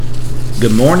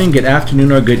Good morning, good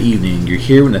afternoon, or good evening. You're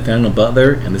here with Nathaniel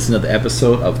Butler, and this is another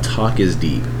episode of Talk is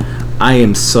Deep. I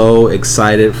am so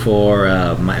excited for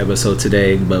my episode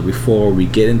today, but before we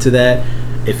get into that,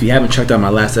 if you haven't checked out my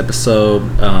last episode,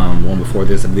 one before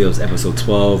this, I believe it was episode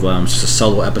 12, just a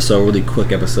solo episode, really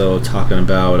quick episode, talking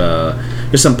about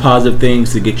just some positive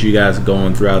things to get you guys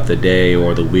going throughout the day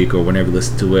or the week or whenever you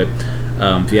listen to it.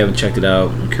 If you haven't checked it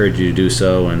out, I encourage you to do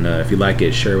so, and if you like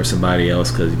it, share it with somebody else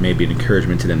because it may be an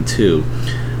encouragement to them too.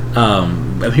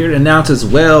 I'm here to announce as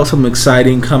well something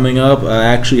exciting coming up. I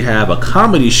actually have a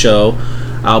comedy show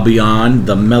I'll be on,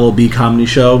 the Mellow B Comedy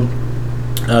Show.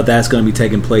 That's going to be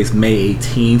taking place May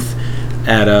 18th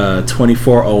at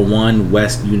 2401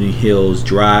 West Union Hills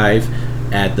Drive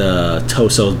at the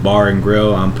Toso's Bar and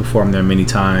Grill. I'm performing there many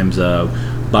times.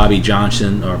 Bobby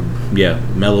Johnson,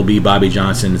 Mellow B Bobby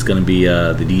Johnson is going to be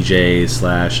the DJ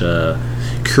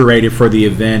 / curator for the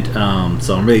event.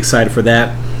 So I'm really excited for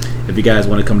that. If you guys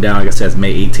want to come down, like I said, it's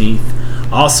May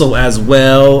 18th. Also, as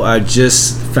well, I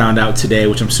just found out today,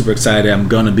 which I'm super excited, I'm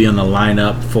going to be on the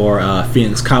lineup for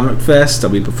Phoenix Comic Fest.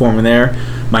 I'll be performing there.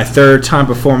 My third time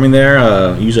performing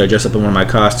there. Usually I dress up in one of my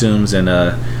costumes and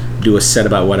do a set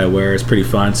about what I wear. It's pretty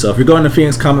fun. So if you're going to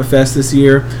Phoenix Comic Fest this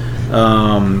year,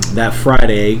 that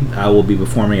Friday I will be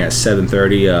performing at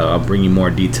 7:30. I'll bring you more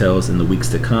details in the weeks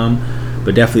to come,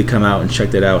 but definitely come out and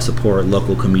check that out. Support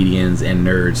local comedians and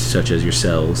nerds such as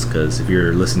yourselves, because if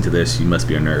you're listening to this, you must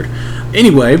be a nerd.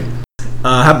 Anyway,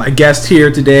 I have my guest here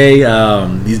today.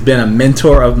 He's been a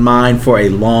mentor of mine for a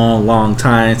long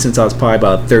time, since I was probably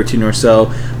about 13 or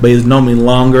so, but he's known me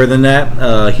longer than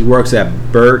that. He works at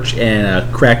Birch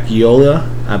and Crackiola,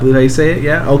 I believe how you say it.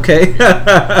 Yeah, okay.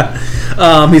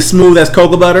 He's smooth as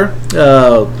cocoa butter.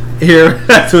 Here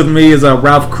with me is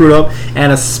Ralph Crudup,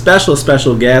 and a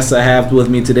special guest I have with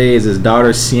me today is his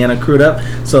daughter Sienna Crudup.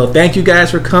 So thank you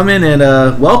guys for coming and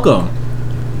welcome.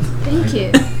 Thank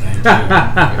you.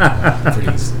 Thank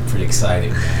you. Pretty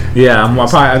excited, man. Yeah, I'm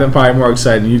probably more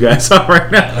excited than you guys are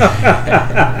right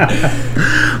now.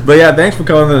 But yeah, thanks for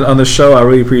coming on the show. I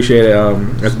really appreciate it.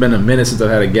 It's been a minute since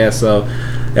I've had a guest, so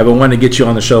I've been wanting to get you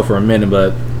on the show for a minute,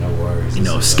 but no worries.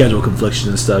 Schedule conflictions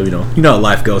and stuff. You know how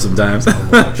life goes sometimes.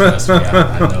 Trust me,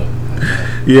 I know.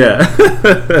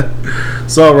 Yeah.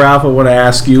 So Ralph, I want to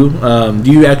ask you,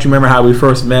 do you actually remember how we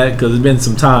first met? Because it's been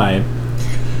some time.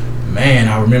 Man,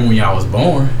 I remember when y'all was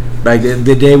born. Like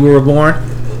the day we were born?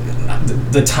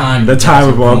 The time. The time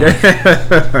we were born.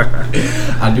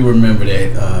 I do remember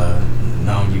that.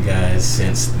 Known you guys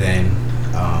since then.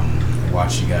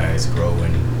 Watched you guys grow.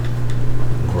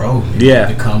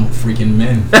 Yeah. Become freaking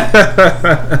men.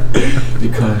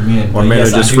 Become men. Or men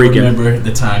yes, are just I do freaking. Remember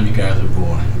the time you guys were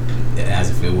born, as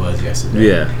if it was yesterday.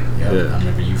 Yeah. Yep, Yeah. I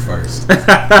remember you first.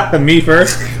 Me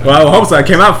first? Well, I hope so. I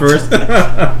came out first.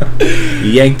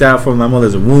 Yanked out from my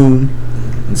mother's womb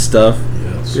and stuff.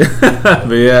 Yes.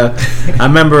 But yeah, I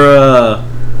remember.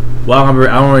 I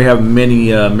don't really have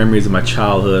many memories of my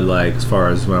childhood, like as far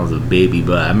as when I was a baby.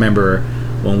 But I remember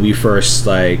when we first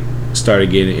started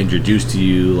getting introduced to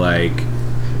you, like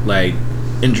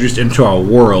introduced into our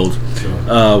world,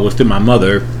 was through my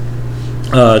mother,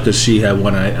 because she had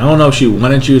wanted. I don't know if she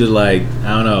wanted you to I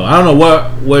don't know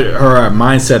what her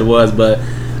mindset was, but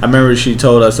I remember she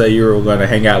told us that you were going to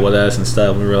hang out with us and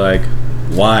stuff. We were like,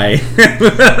 why?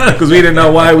 Because we didn't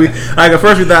know why. At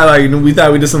first we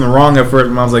thought we did something wrong at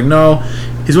first. Mom was like, no,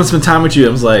 he's going to spend time with you. I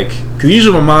was like, because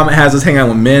usually when mom has us hang out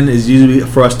with men is usually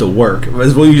for us to work.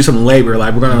 We'll do some labor.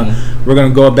 Like we're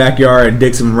gonna go to backyard and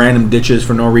dig some random ditches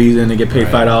for no reason and get paid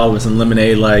 $5 with some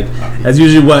lemonade. Like that's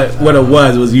usually what it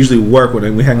was. It was usually work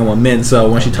when we hang out with men.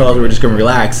 So when she told us we were just gonna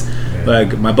relax,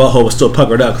 like my butthole was still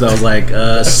puckered up because I was like,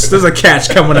 there's a catch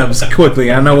coming up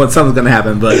quickly. I know something's gonna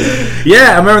happen. But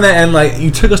yeah, I remember that. And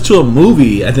you took us to a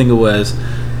movie. I think it was.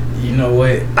 You know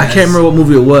what? I can't remember what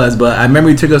movie it was, but I remember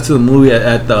you took us to the movie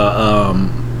at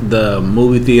the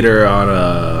movie theater on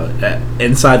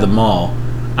inside the mall.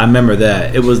 I remember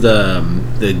that. It was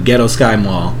the Ghetto Sky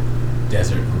Mall.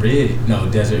 Desert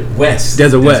West.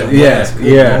 Desert West. Yeah.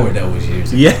 Good Lord, that was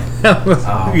years ago.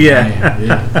 Yeah. Yeah. Man,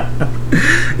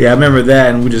 yeah. Yeah, I remember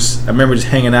that, and I remember just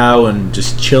hanging out and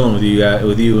just chilling with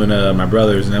you and my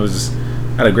brothers, and I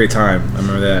had a great time. I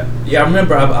remember that. Yeah, I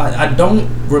remember. I don't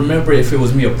remember if it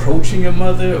was me approaching your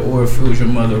mother or if it was your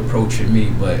mother approaching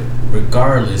me, but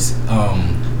regardless,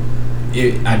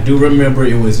 I do remember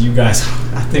it was you guys.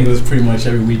 I think it was pretty much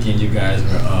every weekend you guys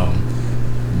were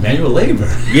manual labor.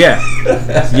 Yeah,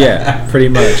 yeah, pretty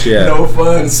much. Yeah, no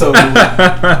fun. So I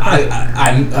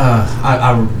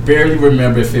barely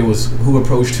remember if it was who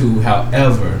approached who.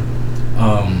 However,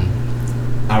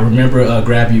 I remember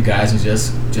grabbing you guys and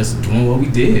just doing what we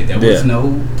did. There was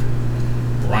no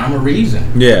rhyme or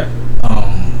reason. Yeah.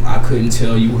 I couldn't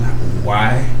tell you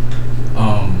why.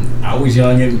 I was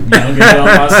young and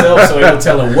myself, so I don't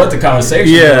tell them what the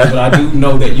conversation was. But I do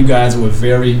know that you guys were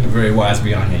very, very wise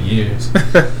beyond your years.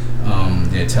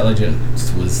 The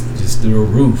intelligence was just through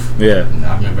the roof. Yeah. And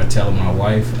I remember telling my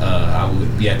wife I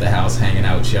would be at the house hanging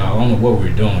out with y'all. I don't know what we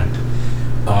were doing.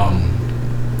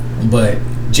 But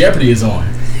Jeopardy is on.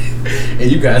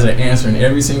 And you guys are answering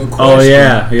every single question. Oh,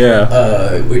 yeah.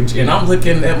 And I'm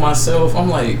looking at myself. I'm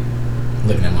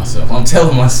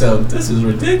telling myself, this is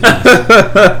ridiculous. I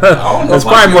don't know. It's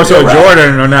probably more so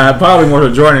Jordan or not. Probably more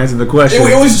so Jordan answering the question.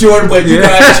 It was Jordan, but you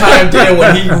guys chimed in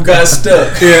when he got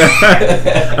stuck. Yeah.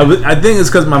 I think it's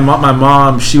because my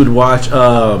mom, she would watch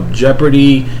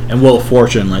Jeopardy and Wheel of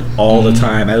Fortune like all the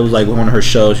time. It was like one of her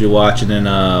shows she would watch, and then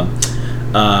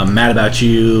Mad About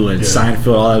You and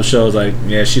Seinfeld, all those shows. Like,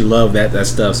 yeah, she loved that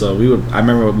stuff. So I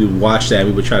remember we would watch that.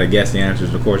 We would try to guess the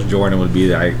answers. Of course, Jordan would be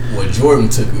like. Well, Jordan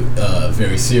took it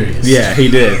very serious. Yeah, he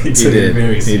did. He took it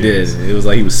very serious. He did. It was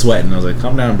like he was sweating. I was like,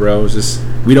 calm down, bro. It's just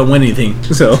we don't win anything,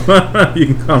 so you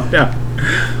can calm down.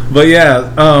 But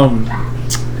yeah,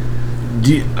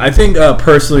 I think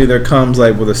personally there comes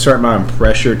like with a certain amount of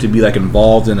pressure to be like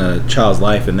involved in a child's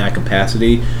life in that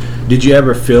capacity. Did you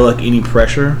ever feel like any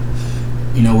pressure?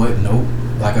 You know what? Nope.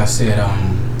 Like I said,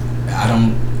 I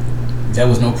don't. There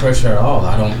was no pressure at all.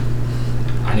 I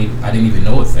didn't even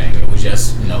know a thing. It was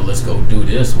just, let's go do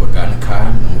this. We got in the car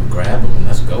and we grab them and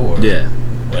let's go, or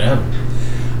whatever.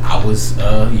 I was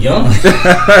young.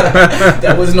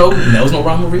 There was no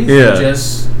rhyme or reason. Yeah.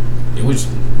 It was.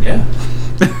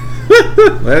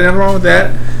 There's nothing wrong with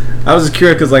that. I was just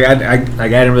curious because like I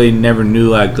didn't really never knew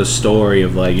like the story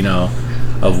of like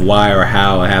of why or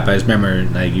how it happened. I just remember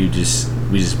like we just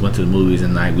went to the movies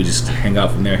and like we just hang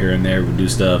out from there, here and there, we do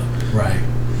stuff. Right.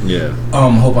 Yeah.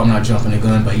 Hope I'm not jumping the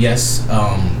gun, but yes,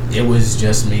 it was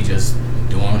just me just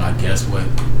doing, I guess, what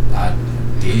I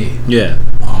did. Yeah.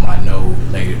 I know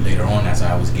later on as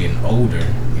I was getting older,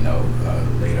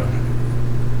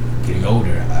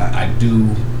 I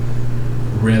do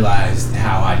realize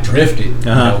how I drifted,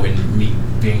 in me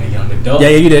being a young adult. Yeah,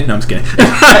 you did. No, I'm just kidding.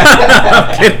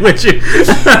 I'm kidding with you.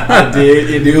 I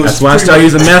did. It was That's why I started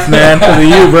using meth, man, because of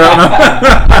you, bro.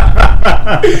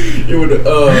 It would.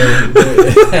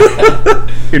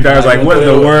 Your daughter's like, what in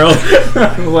the world?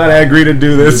 Why did I agree to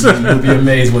do this? You'll be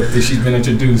amazed what she's been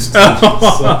introduced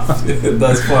to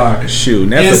thus far.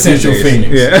 Shoot, in Central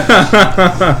Phoenix.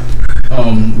 Yeah.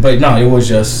 But no, it was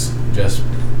just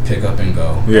pick up and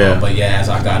go. Yeah. But yeah, as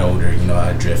I got older,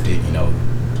 I drifted,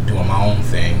 doing my own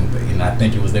thing. But I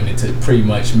think it was limited to pretty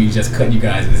much me just cutting you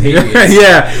guys' heads.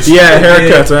 yeah,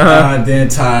 haircuts. Then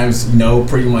times,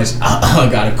 pretty much I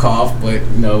got a cough, but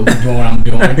doing what I'm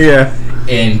doing. Yeah.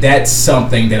 And that's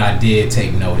something that I did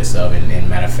take notice of, and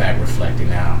matter of fact, reflecting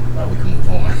now, we can move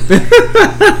on.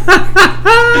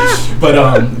 But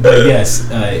yes,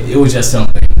 it was just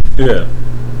something. Yeah.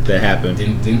 That happened.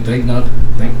 Didn't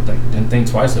think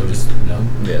twice. So just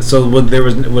Yeah. So was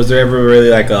there ever really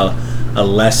like a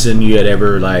lesson you had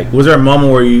ever like? Was there a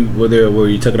moment where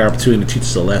you took an opportunity to teach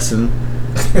us a lesson?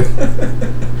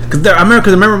 Because I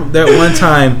remember that one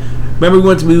time. Remember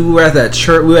we were at that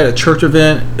church. We were at a church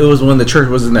event. It was when the church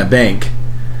was in that bank,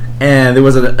 and there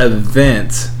was an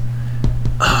event.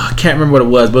 I can't remember what it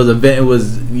was, but it was an event. It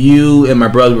was you and my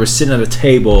brother were sitting at a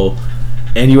table,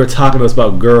 and you were talking to us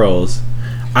about girls.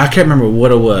 I can't remember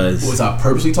what it was. Was I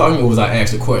purposely talking, or was I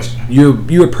asked a question? You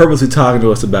were purposely talking to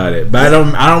us about it, but I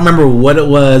don't remember what it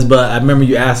was. But I remember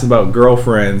you asked about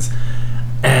girlfriends,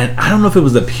 and I don't know if it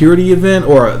was the purity event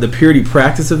or the purity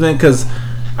practice event, because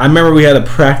I remember we had a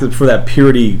practice for that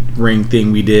purity ring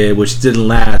thing we did, which didn't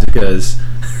last because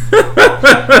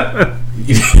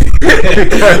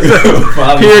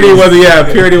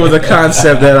purity was a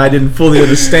concept that I didn't fully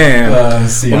understand.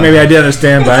 Or maybe I did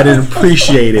understand, but I didn't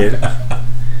appreciate it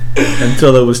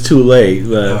until it was too late.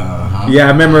 But yeah,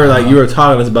 I remember like you were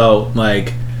talking to us about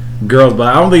like girls, but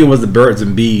I don't think it was the birds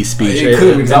and bees speech. It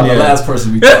could because I'm the last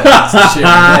person we talked to share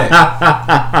that.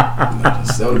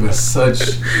 That would have been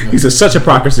such. He's such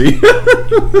hypocrisy. to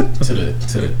the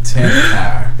 10th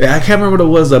power. Yeah, I can't remember what it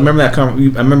was. I remember that. I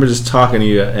remember just talking to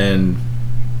you and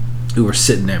we were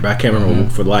sitting there, but I can't remember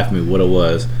for the life of me what it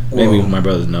was. Maybe my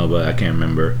brothers know, but I can't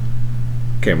remember.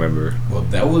 Well,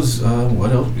 that was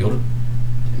what else?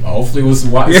 Hopefully, it was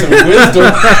some wisdom.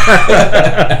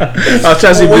 I'll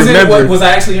try to remember. Was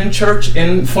I actually in church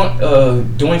and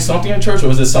doing something in church, or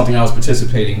was this something I was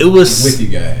participating? It was with you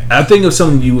guys. I think it was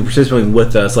something you were participating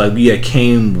with us. Like you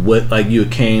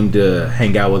came to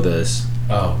hang out with us.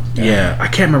 Oh, yeah. I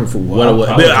can't remember what it was.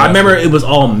 But I remember it was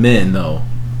all men though.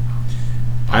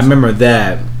 I remember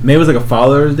that. Maybe it was like a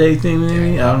Father's Day thing.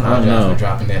 Maybe I don't know. For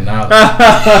dropping that knowledge.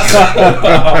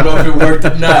 I don't know if it worked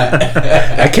or not.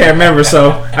 I can't remember,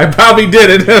 so I probably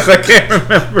did it. I can't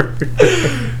remember.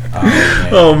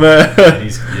 Oh man.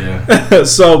 Yeah.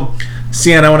 So,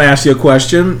 Sienna, I want to ask you a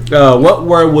question. What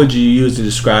word would you use to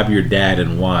describe your dad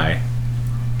and why?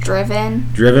 Driven.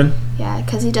 Driven? Yeah,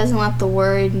 because he doesn't let the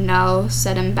word no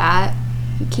set him back.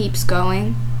 He keeps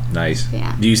going. Nice.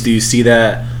 Yeah. Do you see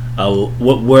that?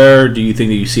 Where do you think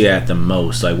that you see it at the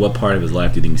most? Like, what part of his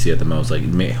life do you think you see it the most? Like,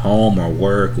 home or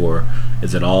work, or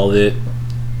is it all of it?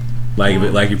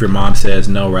 Like, if your mom says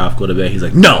no, Ralph, go to bed, he's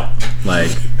like, no.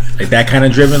 Like that kind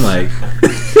of driven. Like, not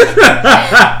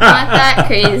that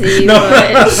crazy, no.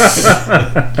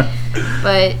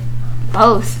 but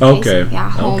both. Okay. Yeah,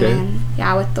 home Okay. and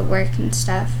with the work and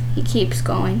stuff, he keeps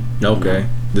going. Okay. You know?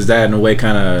 Does that in a way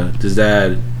does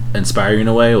that inspire you in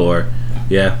a way, or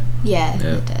yeah? Yeah,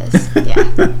 it does.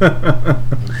 Yeah.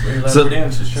 So,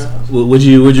 would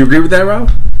you agree with that,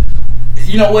 Ralph?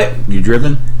 You know what? You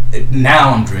driven? Now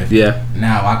I'm driven. Yeah.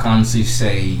 Now I can honestly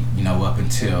say, up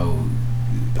until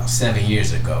about 7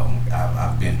 years ago,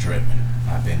 I've been driven.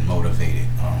 I've been motivated.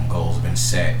 Goals have been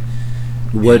set.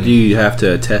 What do you have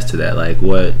to attest to that? Like,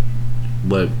 what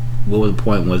was the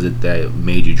point? Was it that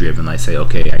made you driven? Like, say,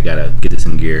 okay, I gotta get this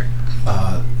in gear.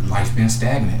 Life's been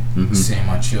stagnant. Mm-hmm. Seeing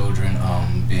my children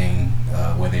being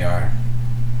where they are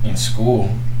in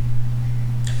school,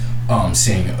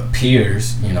 seeing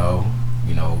peers,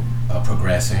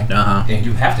 progressing, and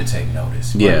you have to take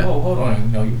notice. Yeah. Like, hold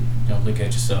on, you look at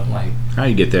yourself like, how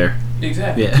you get there?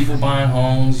 Exactly. Yeah. People buying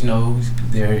homes,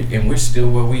 there, and we're still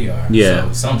where we are. Yeah.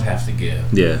 So something has to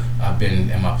give. Yeah. I've been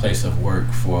in my place of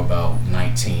work for about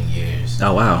 19 years.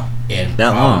 Oh wow. And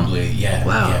that probably, long? Yeah.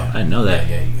 Wow. Yeah. I didn't know that.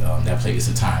 Yeah. That place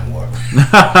is a time warp.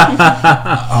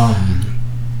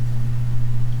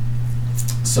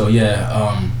 So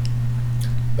yeah.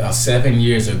 About 7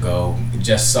 years ago,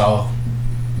 just saw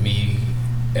me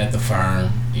at the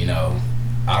firm. I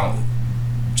don't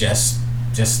just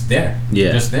there.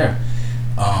 Yeah. Just there.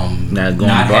 Not going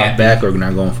back or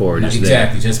not going forward. Just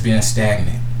exactly. there. Just being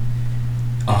stagnant.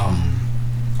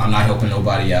 I'm not helping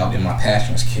nobody out, and my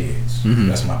passion is kids. Mm-hmm.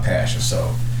 That's my passion.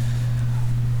 So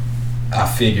I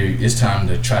figured it's time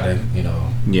to try to,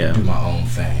 do my own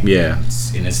thing. Yeah.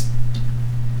 And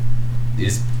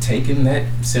it's taken that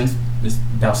since it's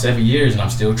about 7 years, and I'm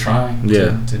still trying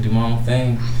to do my own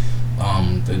thing.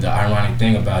 The ironic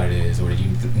thing about it is, or the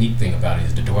unique thing about it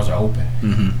is, the doors are open.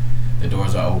 Mm-hmm. The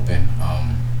doors are open.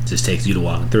 Just takes you to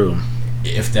walk through them.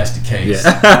 If that's the case,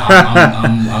 yeah.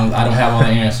 I don't have all the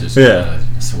answers.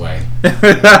 That's why I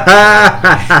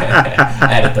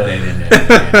had to throw that in there.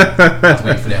 I was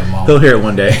waiting for that moment. He'll hear it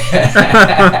one day.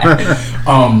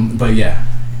 But yeah.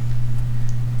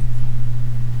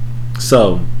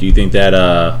 So, do you think that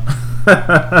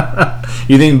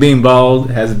you think being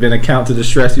bald has been a count to the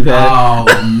stress you've had? Oh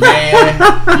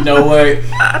man, you know what?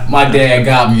 My dad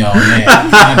got me on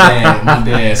that. My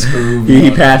dad screwed me.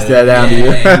 He passed that down to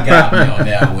you. He got me on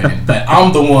that one. But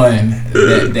I'm the one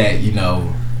that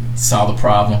saw the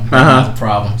problem, recognized the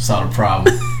problem, saw the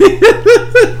problem,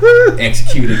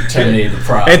 executed, terminated the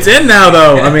problem. It's in now,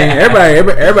 though. I mean,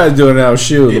 everybody's doing it now.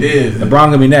 Shoot, it is. LeBron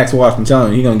gonna be next. Watch, I'm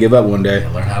telling you, he's gonna give up one day.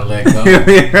 Learn how to let go.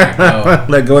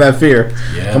 Let go of that fear.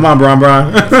 Yeah. Come on, Bron.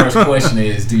 The first question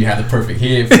is, do you have the perfect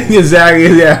head for it?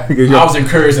 Exactly. Yeah. I was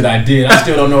encouraged that I did. I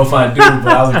still don't know if I do, but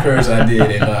I was encouraged that I did,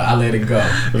 and I let it go.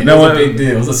 And it was a big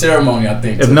deal. It was a ceremony, I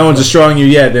think. If no one's destroying you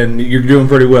yet, then you're doing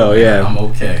pretty well. Yeah. I'm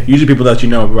okay. Usually people let you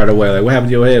know right away. Like, what happened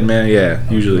to your head, man? Yeah.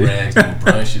 Usually. Rags, no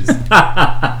brushes.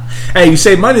 Hey, you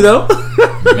save money though.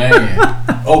 Man.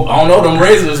 Oh, I don't know them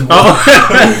razors.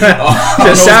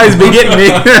 Sally's been getting me.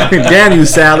 Damn you,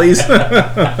 Sally's.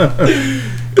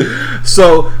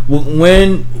 So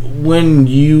when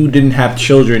you didn't have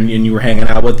children and you were hanging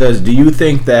out with us, do you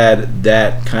think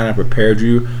that kind of prepared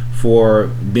you for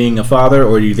being a father,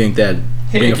 or do you think that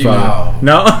being a father?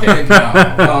 No. Heck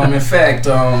no. In fact,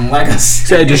 like I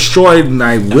said, destroyed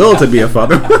my will to be a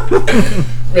father.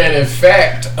 Man, in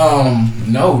fact,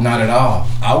 no, not at all.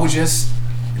 I was just,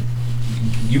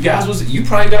 you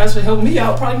probably guys would help me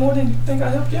out probably more than you think I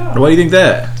helped y'all. Why do you think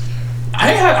that?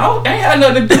 I ain't had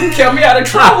nothing to do to keep me out of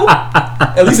trouble.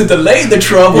 At least it delayed the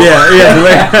trouble. Yeah.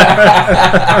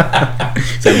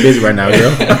 So I'm busy right now,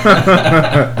 girl.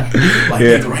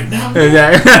 Right now.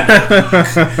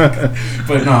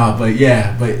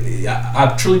 Yeah. But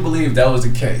I truly believe that was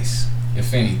the case.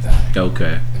 If anything.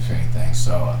 Okay. If anything,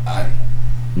 so I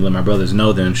let my brothers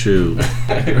know then. Shoot.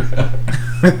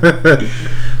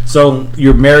 So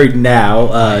you're married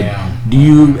now. Yeah. Do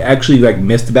you actually like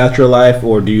miss the bachelor life,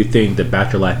 or do you think the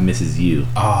bachelor life misses you?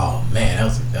 Oh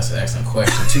man, that's an excellent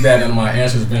question. Too bad none of my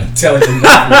answers been intelligent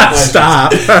enough.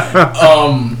 Stop.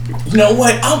 You know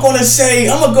what? I'm gonna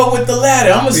go with the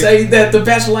latter. I'm gonna say that the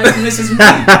bachelor life misses me.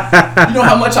 You know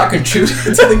how much I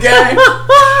contributed to the game.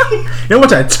 You know how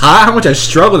much I taught, how much I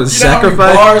struggled and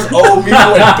sacrificed. How many bars owe me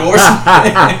for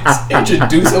endorsements,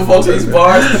 introducing folks to these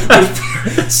bars.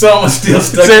 Some are still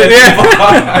stuck at the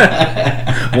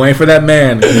bar. Waiting for that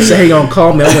man. You say he gonna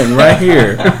call me. I'm waiting right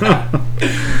here.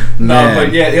 No,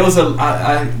 but yeah, it was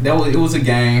it was a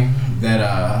game that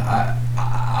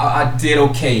I did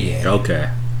okay at. Okay,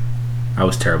 I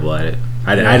was terrible at it.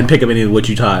 I didn't pick up any of what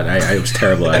you taught. I was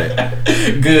terrible at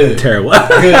it. Good. Terrible.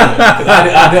 Good.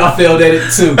 I failed at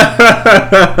it too.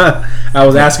 I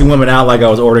was asking women out like I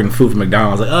was ordering food from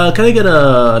McDonald's. Like, can I get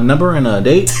a number and a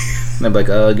date? And I'm like,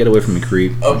 get away from me,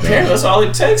 creep. Apparently, that's all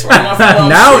it takes right now.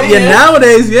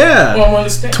 Nowadays, yeah. Well, I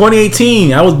understand.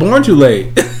 2018. I was born too late,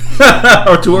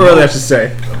 or too early, I should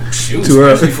say. Shoot, too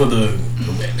early especially for the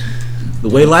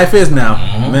way life is now,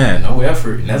 man. No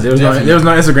effort. There was no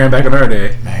Instagram back in our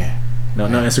day. Man. No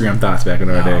Instagram thoughts back in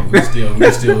our day.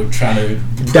 We're still trying to.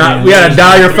 We had to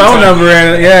dial your phone number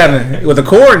and with a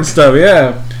cord and stuff.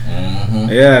 Yeah. Mm-hmm.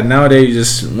 Yeah. Nowadays, you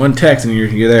just one text and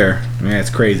you're there. Man,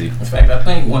 it's crazy. In fact, I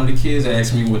think one of the kids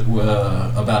asked me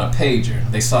about a pager.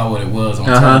 They saw what it was on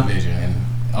television, and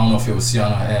I don't know if it was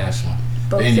Sienna or Ashley.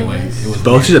 But anyway, it was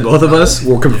both of us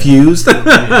were confused.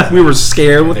 Yeah. We were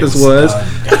scared what this was.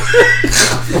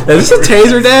 Is this a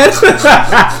taser, Dad?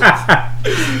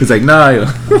 He's like, nah. I'm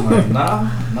like, nah.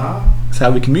 That's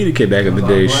how we communicate back in the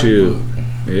day. Shoot.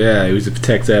 Yeah, it was a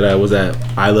text that was that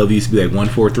I love you used to be like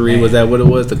 143. Was that what it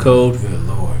was? The code? Good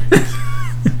Lord.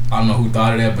 I don't know who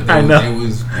thought of that, but that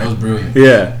was brilliant.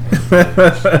 Yeah.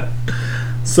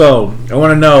 So I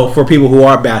want to know, for people who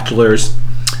are bachelors,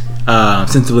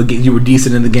 since you were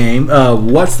decent in the game,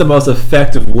 what's the most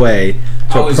effective way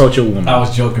to approach a woman? I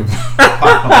was joking.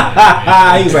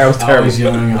 He's like, I was terrible.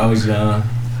 I was young.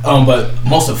 But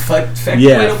most effective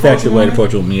way to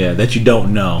approach a woman. Yeah, that you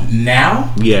don't know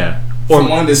now. Yeah, or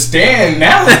understand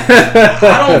now.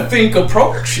 I don't think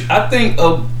approach. I think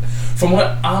from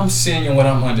what I'm seeing and what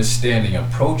I'm understanding,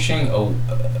 approaching.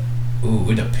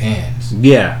 It depends.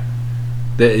 Yeah.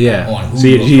 On who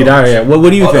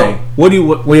What do you think? What do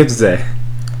you have to say?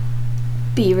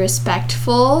 Be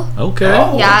respectful. Okay.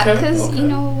 Yeah, because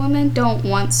women don't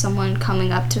want someone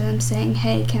coming up to them saying,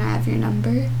 "Hey, can I have your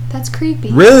number?" That's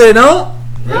creepy. Really? No.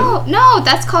 No,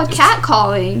 that's called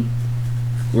catcalling.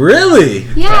 Really?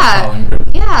 Yeah.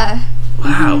 Yeah.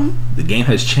 Wow. Mm-hmm. The game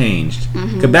has changed.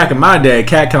 Because back in my day,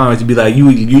 catcalling would be like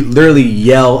you literally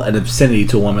yell an obscenity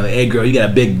to a woman, like, "Hey girl, you got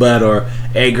a big butt," or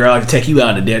 "Hey girl, I can take you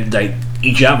out to dinner, like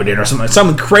eat you out for dinner," or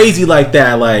something crazy like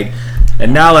that. Like,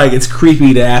 and now like it's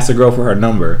creepy to ask a girl for her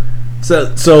number.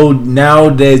 So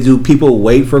nowadays, do people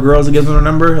wait for girls to give them their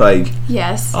number? Like,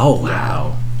 yes. Oh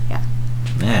wow. Yeah.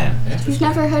 Man. You've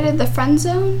never heard of the friend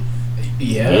zone?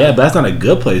 Yeah. Yeah, but that's not a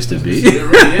good place to be. It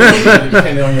really is.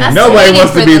 Nobody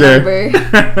wants to be there.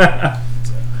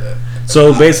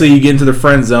 So basically, you get into the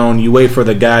friend zone. You wait for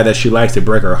the guy that she likes to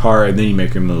break her heart, and then you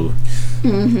make her move.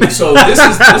 Mm-hmm. So this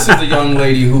is the young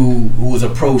lady who was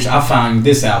approached. I found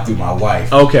this out through my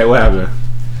wife. Okay, what happened?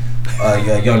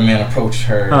 A young man approached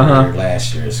her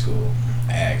last year at school.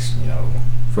 Asked,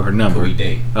 for her number. Could we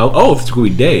date? Oh, could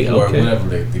we date? Or okay.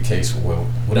 whatever the case,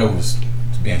 whatever was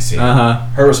being said.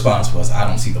 Her response was, "I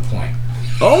don't see the point."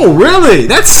 Oh, really?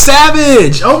 That's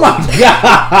savage! Oh my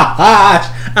gosh!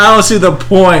 I don't see the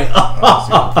point.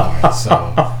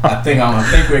 So I think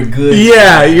we're good.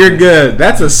 Yeah, you're good.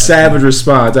 That's a savage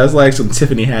response. That's like some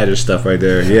Tiffany Haddish stuff right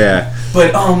there. Yeah.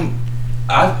 But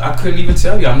I couldn't even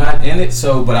tell you. I'm not in it,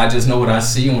 but I just know what I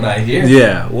see and what I hear.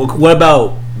 Yeah. Well, what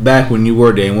about back when you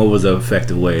were dating? What was the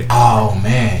effective way? Oh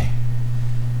man,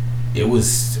 it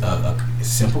was a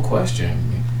simple question.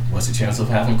 What's the chance of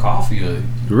having coffee?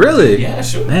 Really? Yeah,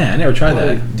 sure. Man, I never tried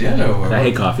that. Dinner. I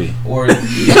hate coffee. Or what's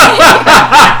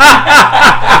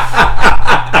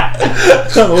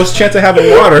the chance of having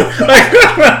water?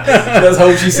 Let's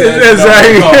hope she said.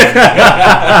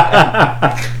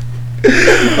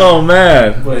 Oh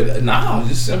man. But nah,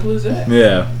 just simple as that.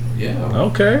 Yeah. Yeah.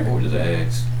 Okay. Or just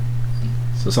eggs.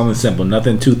 So something simple,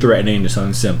 nothing too threatening, just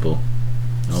something simple.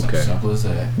 Okay. Simple as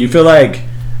that. You feel like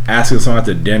asking someone out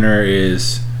to dinner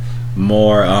is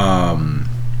more of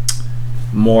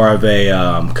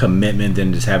a commitment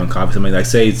than just having coffee? Somebody like,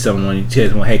 say someone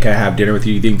says, "Hey, can I have dinner with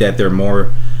you?" You think that they're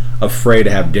more afraid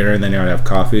to have dinner than they are to have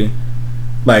coffee?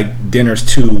 Like dinner's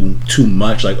too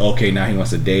much. Like, okay, now he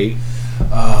wants to date.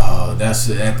 That's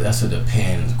a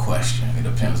depends question. It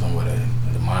depends on what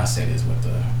the mindset is with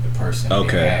the person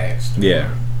being asked.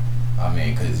 Yeah. I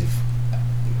mean, because if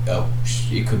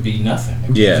it could be nothing. It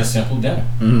could be just simple dinner.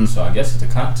 Mm-hmm. So I guess if the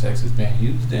context is being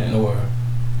used in, or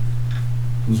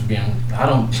who's being, I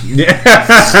don't. Yeah.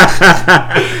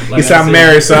 Like you sound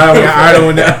married, so I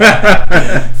don't know.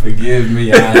 Forgive me.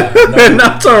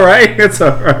 No, it's all right. It's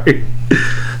all right.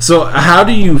 So, how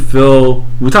do you feel?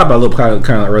 We talked about a little kind of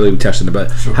earlier. We touched on it,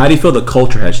 but how do you feel the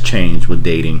culture has changed with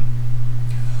dating?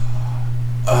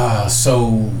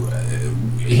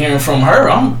 Hearing from her,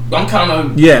 I'm kind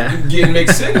of getting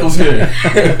mixed signals here.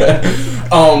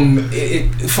 From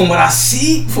what I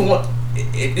see,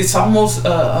 it's almost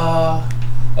a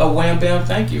wham bam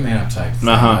thank you ma'am type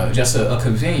thing. Just a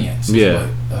convenience. Is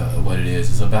what it is.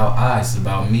 It's about us. It's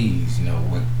about me's.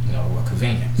 A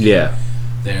convenience. Yeah.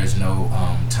 There's no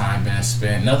time being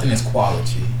spent. Nothing is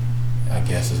quality, I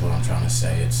guess is what I'm trying to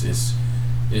say.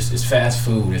 It's fast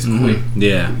food. It's quick.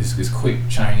 Yeah. It's quick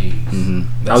Chinese.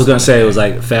 Mm-hmm. I was gonna say it was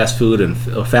like fast food and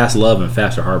fast love and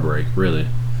faster heartbreak. Really.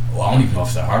 Well, I don't even know if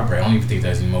it's a heartbreak. I don't even think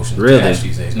there's emotions attached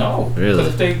these days. No.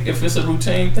 Really. Because if it's a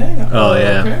routine thing.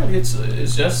 Apparently it's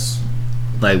just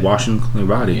like washing your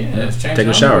body. Yeah. It's changing. Take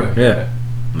a shower. Yeah.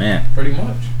 Man. Pretty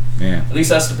much. Yeah. At least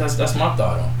that's my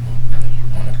thought on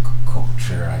the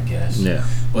culture, I guess. Yeah.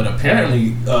 But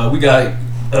apparently we got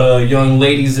young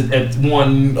ladies at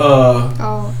one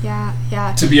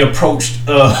to be approached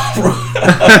more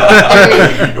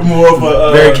of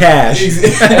a very cash.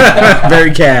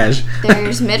 Very cash.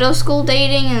 There's middle school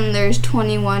dating and there's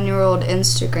 21-year-old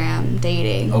Instagram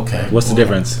dating. Okay. What's the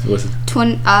difference?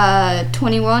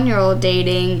 21-year-old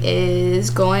dating is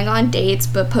going on dates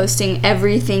but posting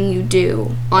everything you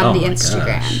do on the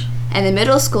Instagram. Gosh. And the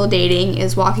middle school dating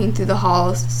is walking through the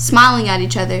halls, smiling at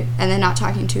each other, and then not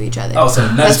talking to each other. Oh, so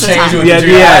that's changed with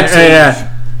yeah.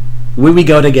 We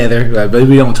go together, but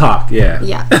we don't talk. Yeah.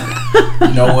 Yeah.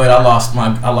 You know what? I lost my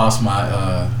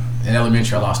in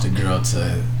elementary. I lost a girl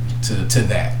to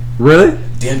that. Really?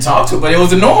 Didn't talk to her, but it was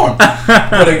the norm.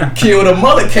 But a kid with a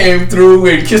mother came through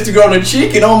and kissed the girl on the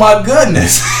cheek, and oh my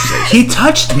goodness, he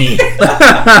touched me.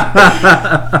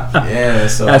 Yeah,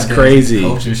 so that's crazy.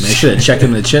 Man, should have checked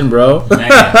him in the chin, bro. Man,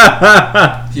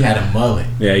 he had a mullet.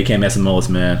 Yeah, you can't mess with mullets,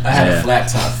 man. I had a flat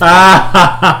top.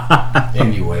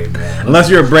 Anyway, man. Unless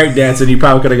you're a breakdancer, you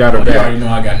probably could have got her back. You already know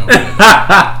I got no.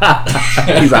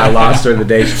 He's like, I lost her the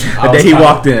day he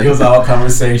walked in. It was all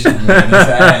conversation, man. That's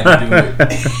how I had to do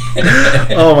it.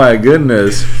 Oh my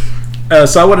goodness.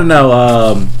 So I want to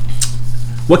know,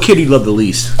 what kid do you love the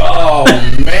least? Oh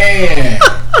man.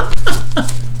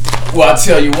 Well, I'll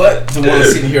tell you what. The one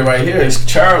sitting here right here is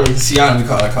Charlie. Sienna,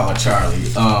 I call her Charlie.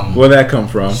 Where'd that come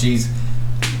from? She's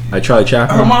like Charlie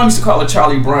Chaplin. Her mom used to call her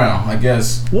Charlie Brown, I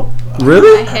guess. What?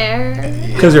 Really? My hair.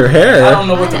 Because her hair. I don't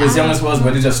know what the resemblance was,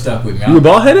 but it just stuck with me. You were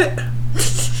bald headed?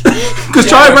 Because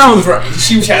Charlie Brown was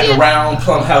she had the round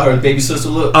plump, how her baby sister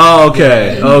looked. Oh,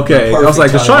 okay, yeah, okay. I was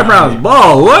like, because Charlie Brown's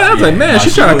bald. What? I was like, man,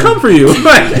 she's trying to come for you.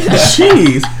 Like,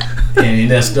 jeez.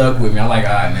 And that stuck with me. I like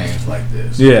odd names like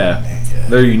this. Yeah.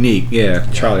 They're unique. Yeah.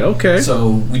 Charlie, okay. So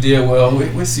we did well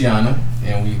with Sienna,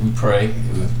 and we pray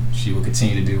she will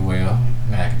continue to do well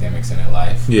in academics and in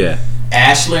life. Yeah.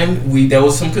 Ashlyn, there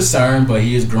was some concern, but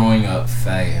he is growing up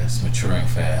fast, maturing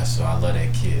fast. So I love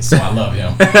that kid. So I love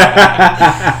him.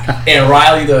 And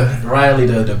Riley,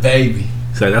 the baby.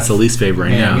 So that's the least favorite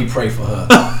right now. We pray for her.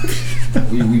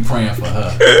 we praying for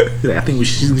her. I think we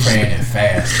should be praying and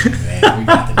fasting, man. We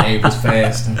got the neighbors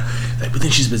fasting. Like, but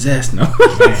then she's possessed, no?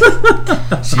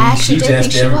 I actually didn't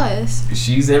think she was.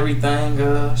 She's everything.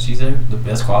 She's the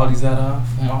best qualities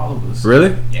from all of us.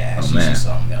 Really? Yeah, she's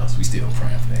something else. We still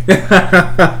praying for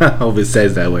that. Hope it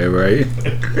says that way, right?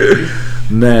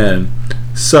 Man.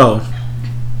 So,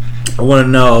 I want to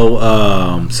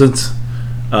know, since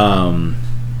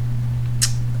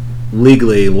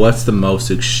legally, what's the most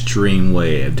extreme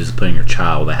way of disciplining your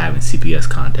child without having CPS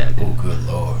contacted? Oh, good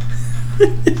Lord.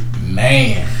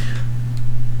 Man.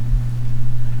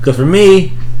 Because for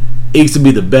me, it used to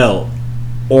be the belt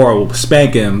or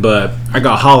spanking, but I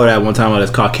got hollered at one time by this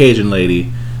Caucasian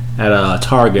lady at a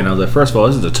Target, and I was like, first of all,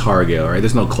 this is a Target, all right?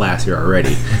 There's no class here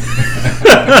already.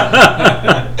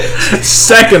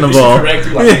 Second of all,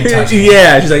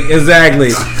 yeah, she's like,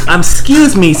 exactly.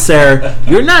 Excuse me, sir,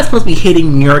 you're not supposed to be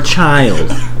hitting your child.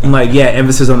 I'm like, yeah,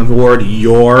 emphasis on the word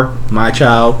my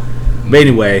child. But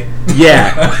anyway,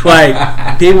 yeah,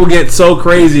 like people get so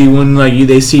crazy when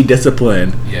they see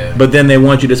discipline, yeah. But then they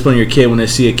want you to discipline your kid when they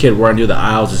see a kid running through the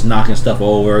aisles just knocking stuff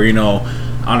over,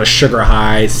 on a sugar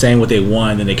high, saying what they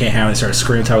want, and then they can't have it and start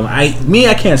screaming.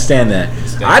 I can't stand that.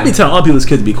 I'd be telling all people's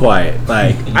kids to be quiet.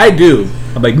 Like, I do.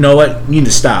 I'm like, you know what? You need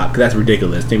to stop, because that's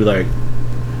ridiculous. They be like,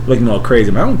 looking all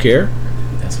crazy, but I don't care.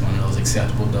 That's one of those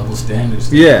acceptable double standards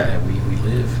that we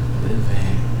live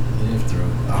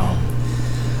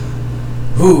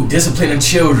through. Disciplining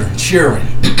children.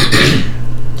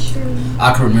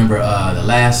 I can remember the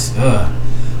last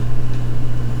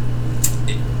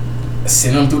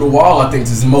sending them through the wall. I think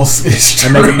is the most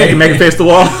extreme. And make it face the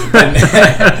wall.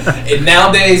 And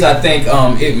nowadays, I think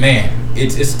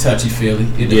it's touchy feely.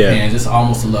 It depends. It's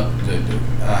almost a luck.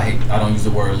 I don't use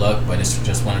the word luck, but it's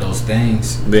just one of those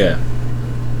things. Yeah.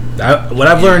 What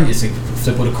I've learned, it's a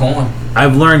flip of the coin.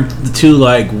 I've learned too,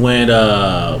 like when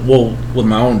with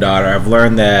my own daughter, I've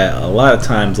learned that a lot of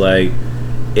times, like,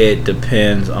 it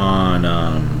depends on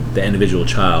the individual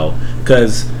child,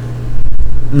 because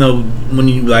when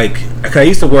you like, I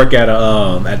used to work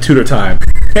at tutor time.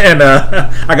 And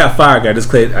I got fired. I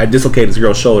dislocated this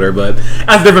girl's shoulder, but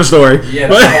that's a different story. Yeah,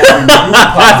 that's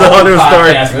a whole different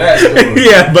story.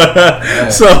 Yeah,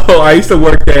 but so I used to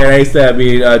work there, and I used to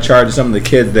be charged of some of the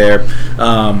kids there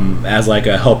as like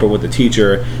a helper with the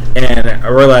teacher. And I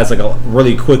realized like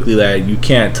really quickly that you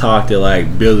can't talk to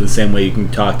like Billy the same way you can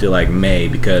talk to like May,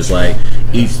 because like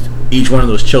each one of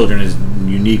those children is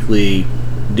uniquely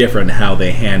different in how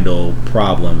they handle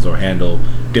problems or handle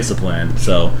discipline.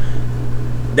 So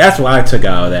that's what I took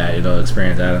out of that,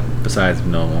 experience. Besides,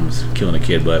 almost killing a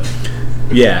kid, but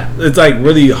yeah, it's like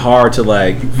really hard to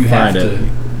like find it.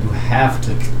 You have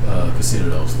to consider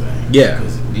those things. Yeah,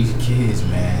 because these kids,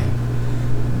 man,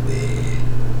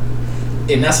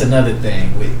 and that's another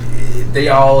thing. They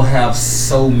all have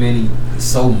so much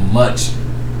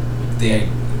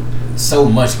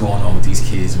going on with these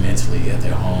kids mentally at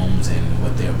their homes and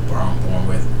what they're born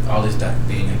with. All this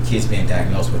kids being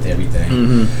diagnosed with everything.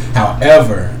 Mm-hmm.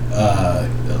 However, a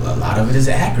lot of it is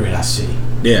accurate, I see.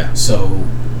 Yeah. So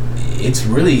it's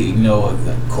really,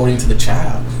 according to the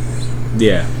child.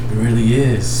 Yeah. It really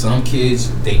is. Some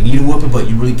kids, they need a whooping, but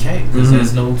you really can't, because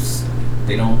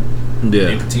they don't. Yeah.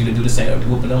 They continue to do the same.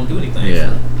 Whooping don't do anything.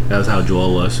 Yeah. That was how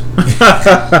Joel was.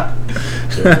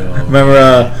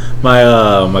 Remember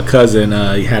my cousin,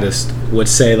 he would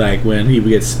say like when he would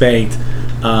get spanked,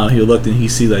 he would look and he'd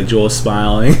see like Joel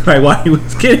smiling like while he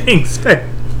was getting spanked,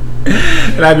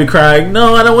 and I'd be crying,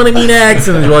 no, I don't want to meet X,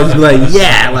 and Joel would be like,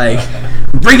 yeah, like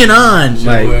bring it on.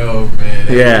 Joel, like,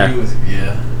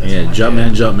 man, jump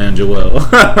man Joel.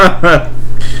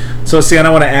 So Sienna,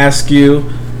 I want to ask you,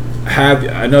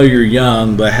 I know you're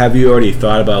young, but have you already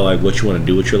thought about like what you want to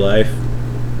do with your life?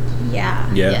 Yeah.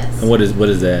 Yes. And what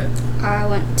is that? I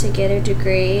want to get a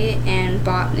degree in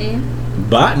botany.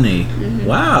 Botany? Mm-hmm.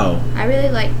 Wow. I really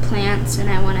like plants, and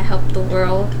I want to help the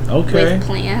world with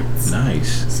plants.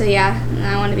 Nice. So yeah,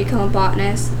 I want to become a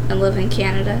botanist and live in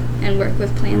Canada and work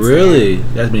with plants. Really?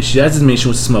 That just means she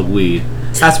wants to smoke weed.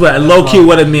 That's what low-key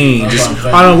what it means.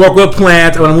 I don't work with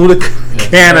plants. I want to move to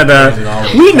Canada.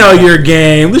 We know your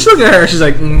game. Let's look at her. She's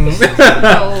like,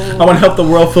 I want to help the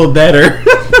world feel better.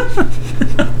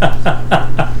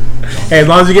 Hey, as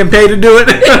long as you're getting paid to do it.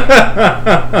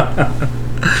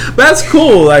 That's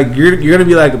cool. Like you're gonna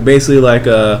be like basically like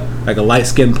a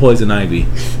light-skinned poison ivy,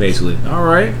 basically. All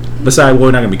right. Besides,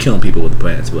 we're not gonna be killing people with the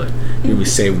plants, but you're gonna be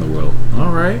saving the world.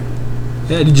 All right.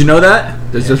 Yeah. Did you know that?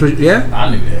 That's just what. Yeah. I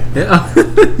knew that. Yeah.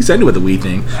 You said I knew about the weed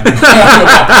thing.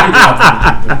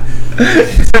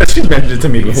 She mentioned it to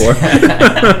me before.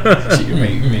 You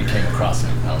may came across in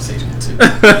conversation too.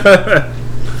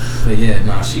 But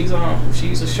yeah, she's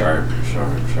a sharp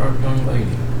young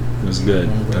lady. That's good.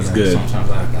 That's good.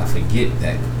 Sometimes I forget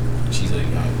that she's a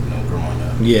young, growing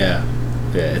up. Yeah,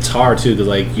 it's hard too, because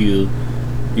like you're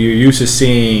used to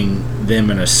seeing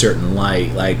them in a certain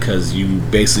light, like because you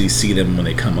basically see them when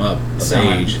they come up of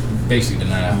age. Basically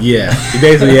denial. Yeah,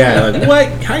 basically like what?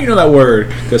 How do you know that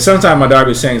word? Because sometimes my daughter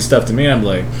be saying stuff to me, and I'm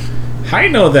like, how do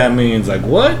you know what that means? Like,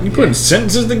 what? You putting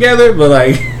sentences together? But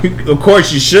like, of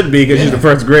course you should be, because she's the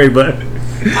first grade. But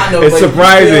I know, it's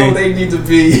surprising. They need to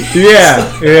be. Yeah.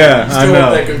 I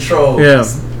know. That control. Yeah,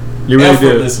 you really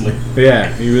do.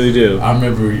 Yeah, you really do. I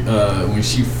remember when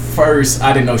she first.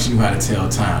 I didn't know she knew how to tell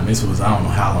time. This was, I don't know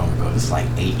how long ago. This was like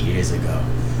 8 years ago.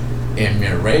 And me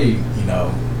and Ray,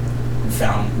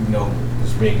 found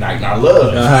was reigniting our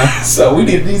love. Uh-huh. So we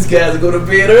needed these guys to go to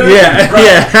bed early.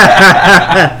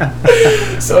 Yeah.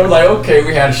 So I'm like, okay,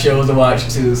 we had shows to watch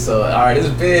too. So all right, it's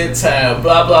bedtime.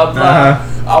 Blah blah blah.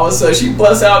 Uh-huh. All of a sudden, she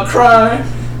busts out crying,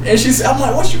 and she said, "I'm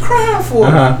like, what you crying for?"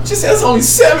 Uh-huh. She said, "It's only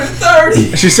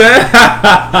 7:30." She said,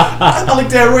 I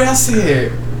looked at Ray. I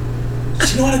said,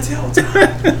 She know how to tell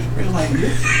time. We're like,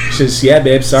 yeah. Just yeah,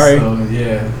 babe. Sorry. So,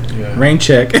 yeah. Rain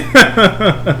check.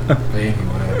 But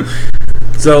anyway.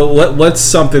 So what's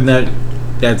something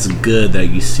that's good that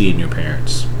you see in your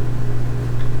parents?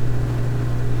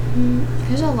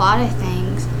 There's a lot of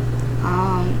things.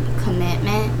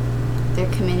 Commitment.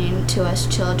 They're committing to us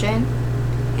children.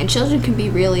 And children can be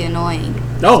really annoying.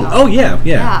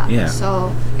 Yeah.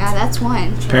 So, yeah, that's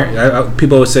one.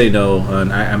 People always say no,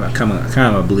 and I'm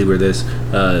kind of a believer of this.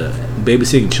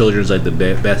 Babysitting children is like the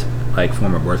best like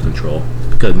form of birth control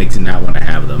because it makes you not want to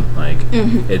have them. Like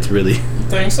it's really. You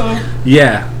think so?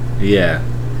 Yeah.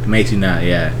 It makes you not.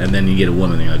 Yeah, and then you get a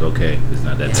woman, and you're like, okay, it's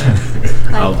not that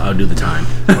bad. I'll do the time.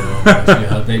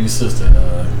 Her baby sister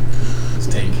is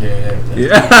taking care of everything.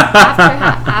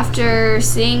 Yeah. After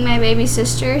seeing my baby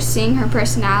sister, seeing her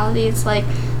personality, it's like,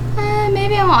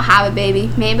 maybe I won't have a baby.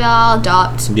 Maybe I'll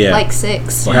adopt like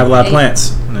 6. Or have a lot of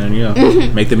plants.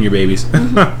 And, make them your bababies.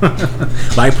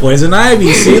 Like poison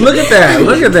ivy. See, look at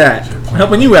that. I'm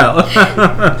helping you out.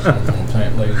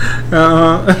 Plant later.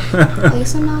 At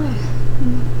least I'm not a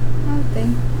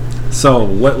thing. So,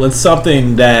 what's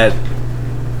something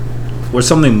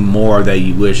more that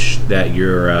you wish that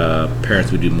your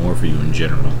parents would do more for you in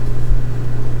general?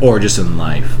 Or just in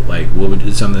life? Like, what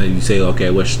would something that you say, okay,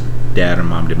 I wish dad or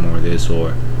mom did more of this,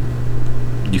 or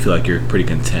do you feel like you're pretty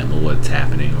content with what's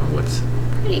happening or what's...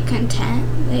 Pretty content.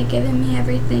 They've given me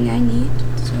everything I need,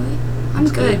 so I'm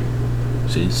good.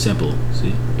 See, simple.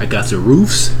 See, I got the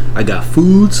roofs, I got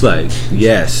foods, like,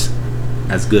 yes,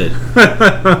 that's good.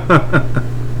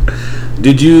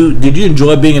 Did you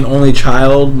enjoy being an only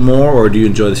child more, or do you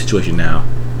enjoy the situation now?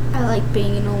 I like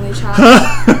being an only child.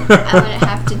 I wouldn't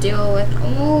have to deal with,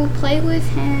 play with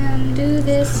him, do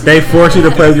this. They force you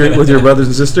to play with your brothers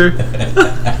and sister? You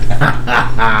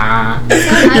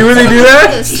really do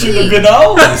that? You should have been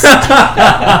always.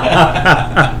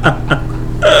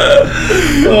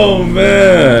 Oh,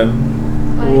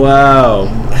 man. Wow.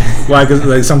 Why? Because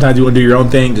like, sometimes you want to do your own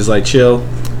thing, just like chill?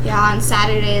 Yeah, on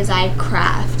Saturdays I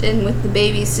craft, and with the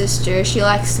baby sister, she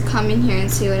likes to come in here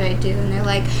and see what I do, and they're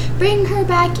like, bring her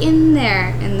back in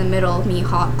there, in the middle of me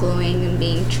hot gluing and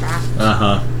being trapped.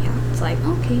 Yeah, it's like,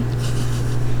 okay.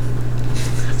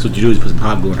 So what you do is put some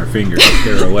hot glue in her finger and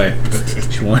scare her away.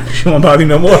 She won't bother you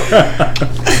no more.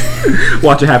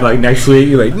 Watch it happen like next week.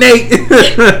 You're like, Nate!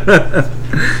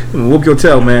 Whoop your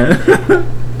tail, man.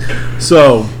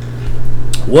 So,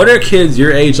 what are kids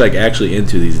your age like actually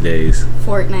into these days?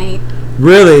 Fortnite.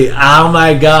 Really? Oh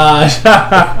my gosh.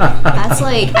 That's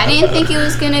like, I didn't think it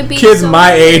was going to be kids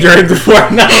my age are into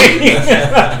Fortnite.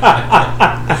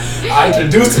 I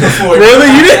introduced them to Fortnite. Really?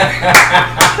 You did?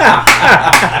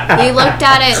 We looked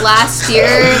at it last year,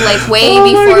 like way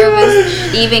before it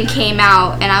was even came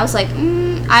out, and I was like,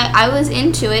 I was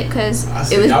into it because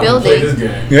it was building.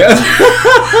 Yeah.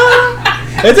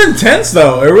 It's intense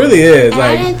though. It really is. And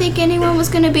I didn't think anyone was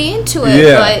going to be into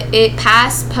it, but it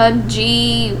passed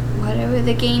PUBG, whatever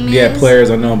the game is. Yeah, Players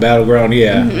Unknown Battleground.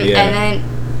 Yeah. And then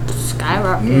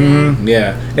skyrocketed.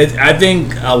 Yeah. I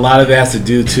think a lot of it has to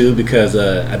do too because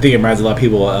I think it reminds a lot of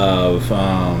people of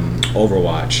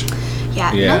Overwatch.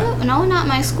 Yeah. No one at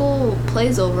my school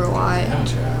plays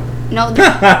Overwatch. No.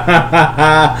 But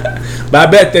I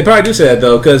bet they probably do say that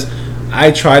though, because I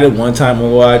tried it one time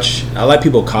Overwatch. I like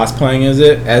people cosplaying as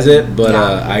it, but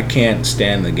I can't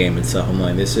stand the game itself. I'm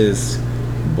like, this is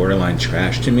borderline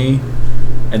trash to me.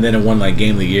 And then it won like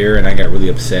Game of the Year, and I got really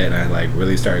upset, and I like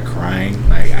really started crying.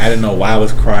 Like I didn't know why I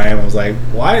was crying. I was like,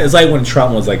 why? It's like when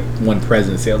Trump was like won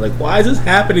presidency. I was like, why is this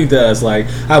happening to us? Like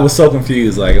I was so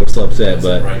confused. Like I was so upset. It's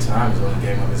but the right time is when the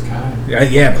game of its kind.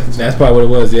 Yeah, that's probably what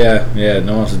it was. Yeah,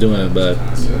 no one else was doing it, but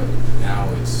now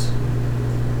it's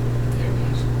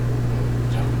everyone's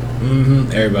jumping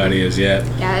on. Everybody is. Yeah,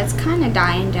 it's kind of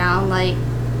dying down. Like I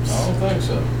don't think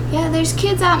so. Yeah, there's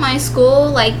kids at my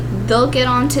school, like, they'll get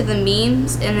onto the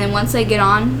memes, and then once they get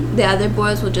on, the other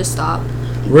boys will just stop.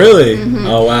 Really?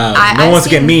 Oh, wow. No one wants to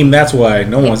get memed, that's why.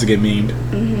 No one wants to get memed.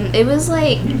 It was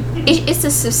like, it's a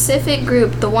specific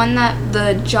group, the one that,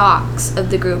 the jocks of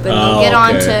the group, and they'll get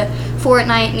onto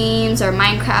Fortnite memes or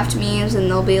Minecraft memes,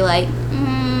 and they'll be like,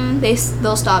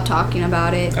 they'll stop talking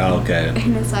about it. Oh, okay.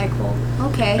 And it's like, well,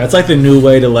 okay. That's like the new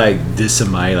way to like diss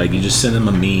somebody. Like you just send them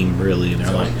a meme, really, and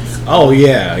they're like, "Oh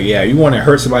yeah, you want to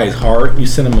hurt somebody's heart? You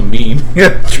send them a meme.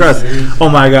 Trust. Oh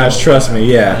my gosh, trust me.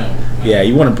 Yeah.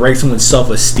 You want to break someone's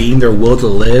self-esteem, their will to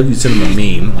live? You send them a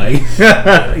meme. Like,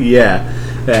 yeah.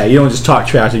 You don't just talk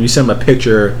trash. If you send them a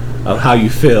picture of how you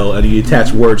feel, and you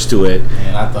attach words to it.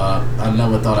 And I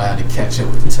never thought I had to catch up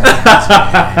with the times,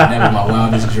 man. Never my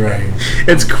wildest dream.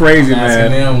 It's crazy, I'm man.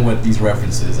 asking them what these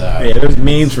references are. Yeah, there's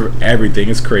memes for everything.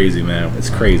 It's crazy, man. It's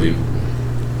crazy.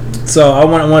 So I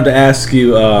wanted to ask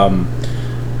you,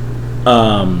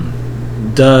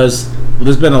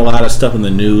 there's been a lot of stuff in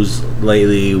the news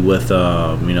lately with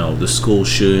the school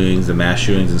shootings, the mass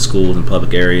shootings in schools and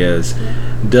public areas.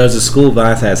 Does the school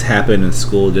violence that's happened in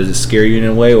school, does it scare you in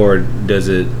a way, or is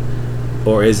it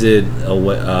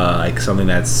like something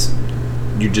that's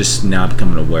you're just now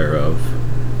becoming aware of?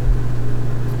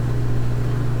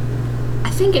 I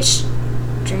think it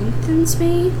strengthens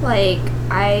me. Like,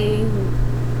 I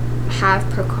have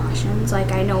precautions.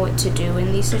 Like, I know what to do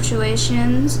in these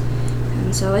situations.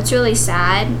 And so it's really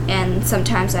sad, and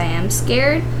sometimes I am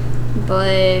scared,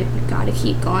 but gotta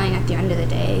keep going at the end of the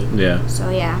day. Yeah. So,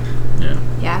 yeah,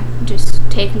 just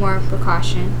take more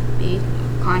precaution, be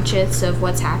conscious of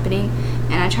what's happening,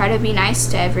 and I try to be nice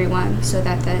to everyone so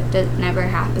that never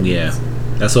happens. Yeah.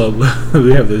 That's what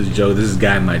we have this joke. This is a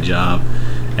guy in my job,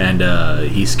 and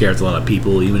he scares a lot of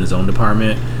people, even his own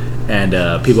department. And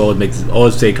people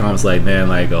always say comments like, "Man,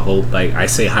 like I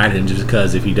say hi to him just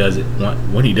because if he does it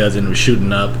when he does it and we're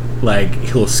shooting up, like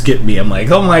he'll skip me." I'm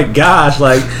like, "Oh my gosh!"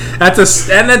 Like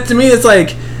and that to me, it's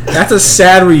like that's a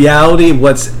sad reality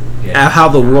of how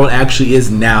the world actually is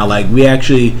now. Like we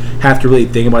actually have to really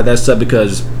think about that stuff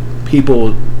because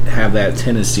people have that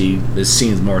tendency. This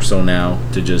seems more so now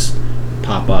to just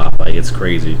pop off. Like it's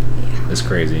crazy. It's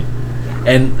crazy.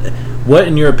 And what,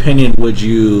 in your opinion, would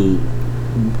you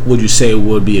say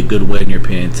would be a good way, in your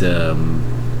opinion, to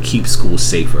keep schools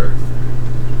safer?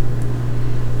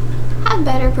 Have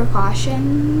better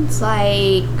precautions.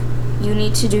 Like, you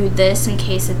need to do this in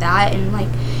case of that. And, like,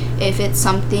 if it's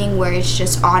something where it's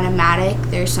just automatic,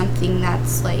 there's something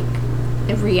that's, like,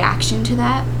 a reaction to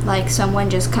that. Like, someone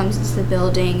just comes into the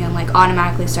building and, like,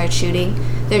 automatically starts shooting.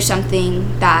 There's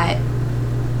something that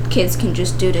kids can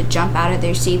just do to jump out of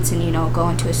their seats and, go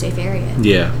into a safe area.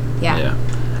 Yeah.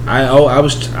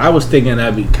 I was thinking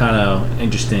that'd be kind of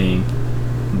interesting,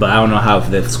 but I don't know how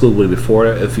if the school would be for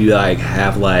it. If you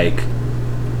have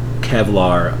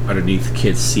Kevlar underneath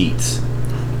kids' seats,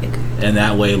 and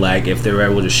that way, if they're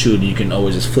able to shoot, you can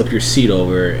always just flip your seat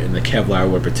over, and the Kevlar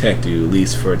would protect you, at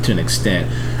least to an extent.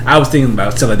 I was thinking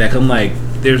about stuff like that. 'Cause I'm like,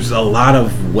 there's a lot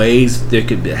of ways there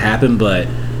could happen, but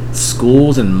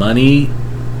schools and money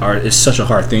is such a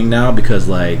hard thing now because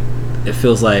it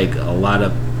feels like a lot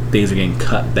of things are getting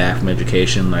cut back from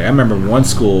education. Like I remember one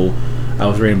school I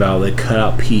was reading about, they cut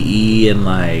out PE and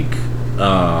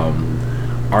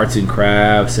arts and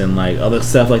crafts and other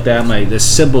stuff like that. I'm like, this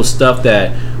simple stuff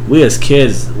that we as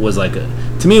kids was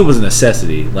to me it was a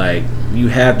necessity. Like you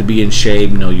had to be in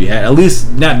shape. You had at least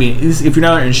if you're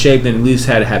not in shape, then at least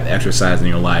had to have exercise in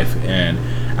your life. And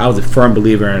I was a firm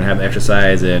believer in having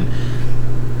exercise and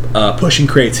pushing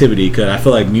creativity, because I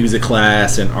feel like music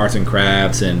class and arts and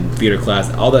crafts and theater class,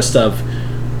 all that stuff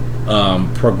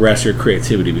progress your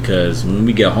creativity, because when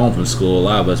we get home from school, a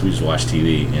lot of us, we just watch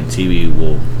TV, and TV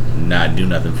will not do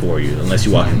nothing for you unless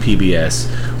you watch PBS.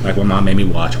 Like my mom made me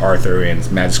watch Arthur and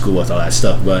Magic School Bus, all that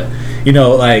stuff. But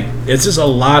it's just a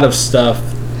lot of stuff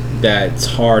that's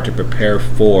hard to prepare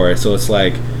for. So it's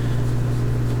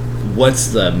what's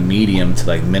the medium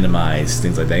to minimize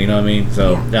things like that, you know what I mean?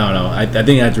 So I don't know, I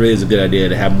think that really is a good idea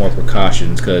to have more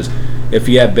precautions, because if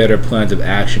you have better plans of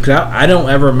action, because I don't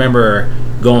ever remember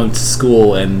going to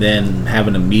school and then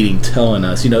having a meeting telling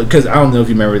us, because I don't know if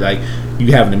you remember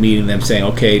you having a meeting, them saying,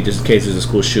 okay, just in case there's a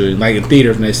school shooting, like in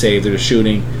theaters when they say if there's a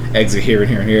shooting, exit here and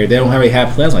here and here. They don't really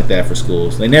have plans like that for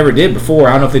schools. They never did before.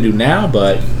 I don't know if they do now,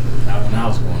 but not when I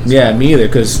was going to school. Yeah, me either,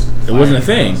 because it wasn't a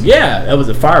thing. Yeah, that was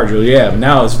a fire drill. Yeah, but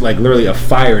now it's literally a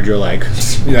fire drill, like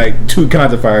two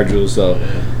kinds of fire drills. So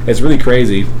it's really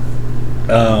crazy.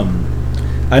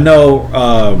 I know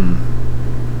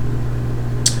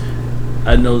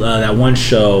that one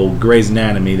show, Grey's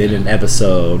Anatomy, they did an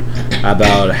episode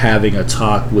about having a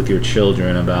talk with your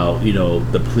children about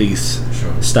the police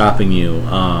stopping you.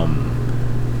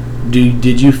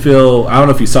 Did you feel? I don't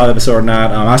know if you saw the episode or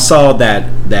not. I saw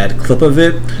that clip of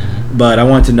it, but I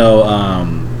want to know.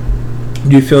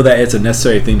 Do you feel that it's a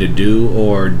necessary thing to do,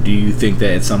 or do you think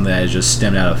that it's something that is just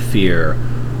stemmed out of fear,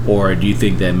 or do you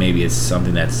think that maybe it's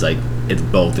something that's it's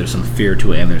both? There's some fear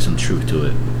to it and there's some truth to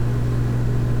it.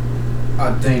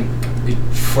 I think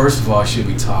first of all, it should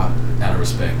be taught out of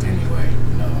respect anyway.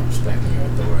 Respecting your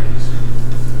authorities.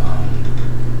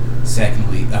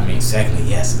 Secondly,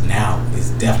 yes, now it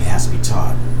definitely has to be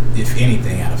taught, if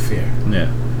anything, out of fear. Yeah.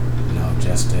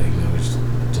 Just to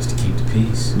keep the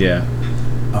peace. Yeah.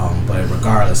 But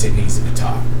regardless, it needs to be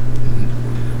taught.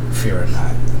 fear or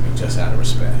not. I mean, just out of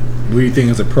respect. What do you think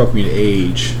is appropriate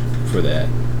age for that?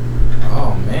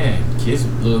 Oh man,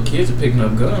 little kids are picking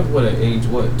up guns. What at age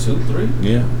 2, 3?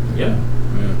 Yeah.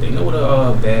 They know what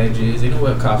a badge is. They know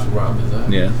what cops and robbers are.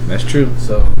 Yeah, that's true.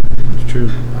 So it's true.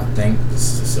 I think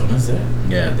as soon as that,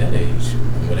 at that age,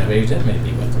 whatever age that may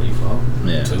be, 3, 4,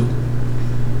 2.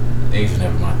 Age is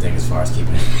never my thing as far as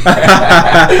keeping it.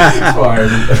 as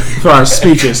far as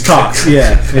speeches, talks.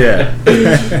 Yeah.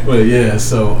 But yeah,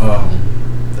 so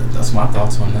that's my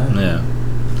thoughts on that. Yeah.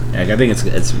 I think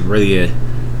it's really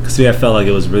because I felt like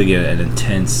it was really an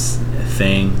intense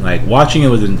thing. Like watching it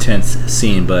was an intense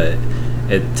scene, but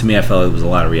to me I felt it was a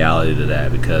lot of reality to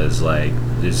that because like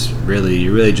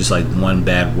you're really just like one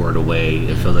bad word away.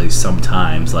 It feels like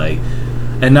sometimes like,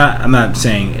 and I'm not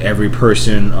saying every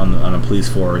person on a police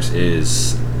force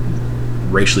is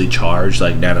racially charged,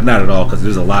 like not at all, because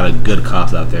there's a lot of good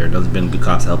cops out there. There's been good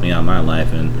cops helping me out in my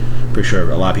life, and pretty sure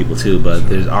a lot of people too. But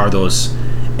there are those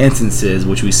instances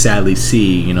which we sadly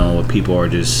see, where people are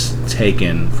just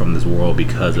taken from this world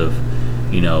because of,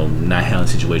 not handling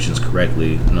situations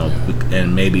correctly,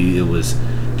 and maybe it was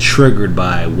triggered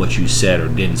by what you said or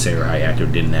didn't say or how you acted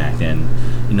or didn't act, and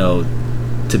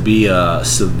to be a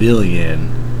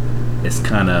civilian, it's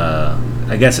kind of,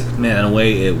 I guess, man, in a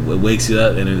way, it wakes you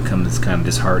up and it becomes kind of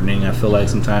disheartening. I feel like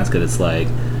sometimes because it's like,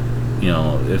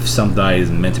 if somebody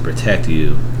is meant to protect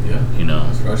you,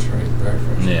 it's frustrating, very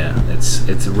frustrating. Yeah,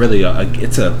 it's a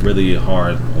really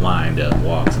hard line to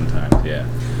walk sometimes. Yeah,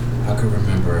 I could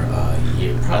remember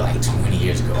probably like 20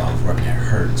 years ago, I was working at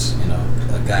Hertz.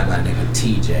 A guy by the name of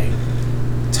TJ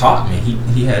taught me.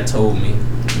 He had told me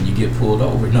when you get pulled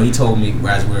over. No, he told me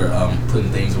as we were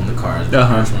putting things on the cars,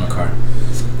 on the car.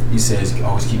 He says you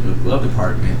always keep a glove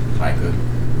department like a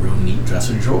real neat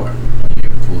dresser drawer. You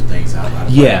pull things out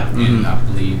of the way. And I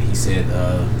believe he said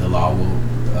the law will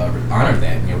honor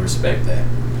that and respect that.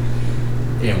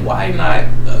 And why not?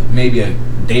 Maybe a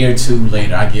day or two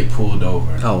later, I get pulled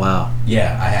over. Oh wow!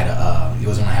 Yeah, I had it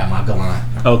was when I had my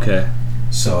galant. Okay.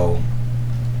 So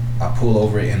I pull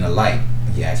over in the light.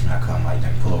 He asked me how come I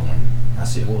didn't pull over. I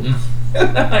said, well, no.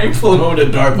 I ain't pulling over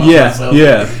the dark by myself.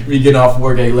 Yeah. We get off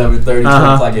work at 11:30, 12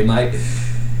 o'clock at night.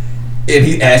 And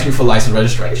he asked me for license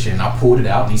registration. I pulled it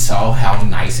out and he saw how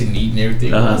nice and neat and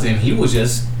everything was. And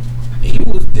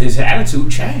his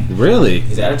attitude changed. Really?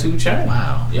 His attitude changed.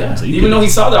 Wow. Yeah. So even though he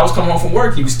saw that I was coming home from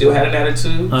work, he still had an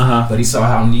attitude. But he saw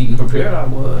how neat and prepared I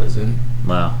was. And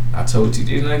wow. I told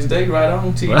TJ the next day, right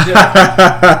on, TJ.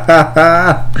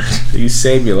 You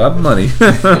saved me a lot of money.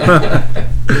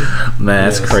 Man,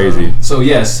 that's crazy. So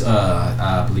yes,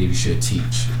 I believe you should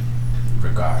teach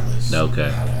regardless.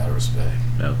 Okay. Out of respect.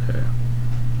 Okay.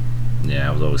 Yeah,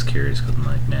 I was always curious because I'm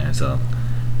like, man, it's a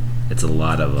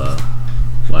lot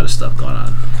of stuff going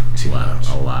on.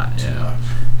 A lot. Yeah.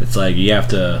 It's like you have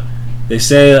to. They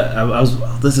say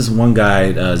this is one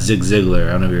guy, Zig Ziglar.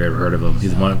 I don't know if you've ever heard of him.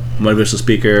 He's a motivational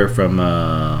speaker from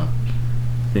I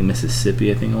think Mississippi.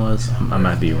 I think it was. I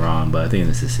might be wrong, but I think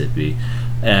Mississippi.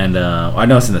 And I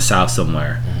know it's in the South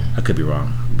somewhere. I could be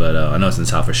wrong, but I know it's in the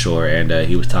South for sure. And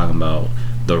he was talking about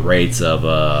the rates of.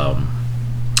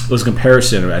 It was a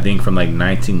comparison, I think, from like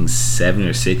 1970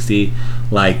 or 60.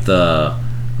 Like the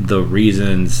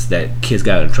reasons that kids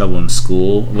got in trouble in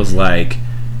school was like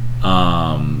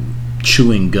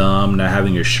chewing gum, not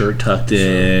having your shirt tucked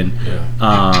in,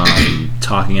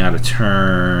 talking out of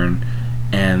turn,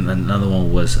 and another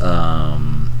one was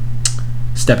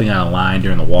stepping out of line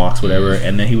during the walks, whatever.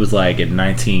 And then he was like I think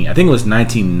it was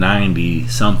 1990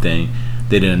 something.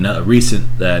 They did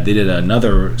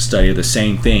another study of the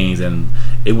same things, and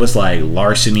it was like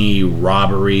larceny,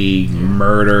 robbery,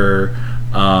 murder,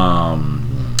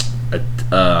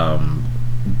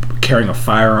 carrying a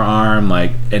firearm,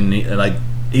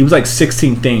 he was like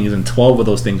 16 things, and 12 of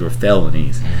those things were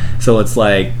felonies. So it's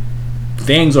like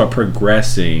things are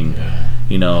progressing,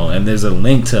 and there's a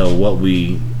link to what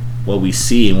we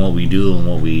see and what we do and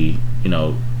what we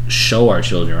show our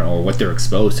children or what they're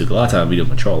exposed to. 'Cause a lot of times we don't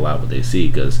control a lot what they see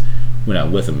because we're not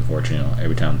with them, unfortunately,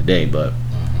 every time of the day. But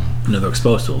they're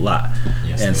exposed to a lot,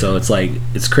 and so it's like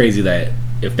it's crazy that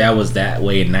if that was that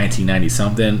way in 1990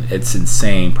 something, it's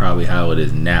insane probably how it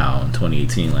is now in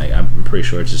 2018. Like I'm pretty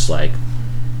sure it's just like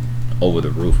over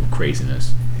the roof of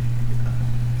craziness.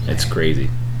 It's crazy.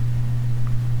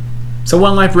 So what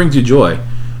in life brings you joy?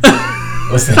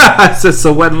 What's that? I said,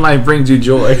 so what in life brings you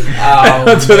joy?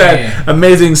 Oh, to that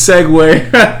amazing segue.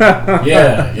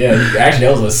 yeah. Actually,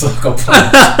 that was a sucker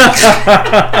punch.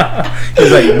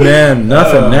 He's like, man,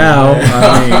 nothing now.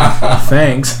 I mean,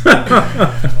 thanks.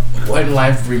 What in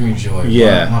life brings me joy?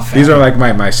 Yeah, these are like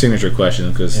my signature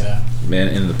questions because man,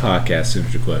 in the podcast,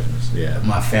 answer your questions. Yeah.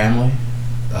 My family,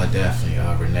 definitely.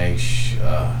 Renee,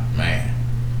 man,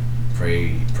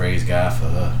 praise God for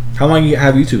her. How long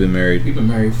have you two been married? We've been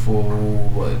married for,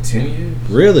 what, 10 years?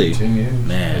 Really? 10 years.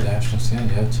 Man. Actual 10,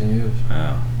 yeah, 10 years.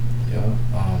 Wow.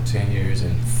 Yeah, 10 years,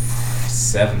 and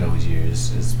 7 of those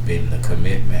years has been the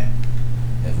commitment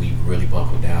that we really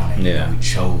buckled down and we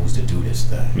chose to do this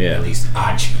thing. Yeah. At least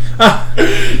I chose.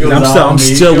 I'm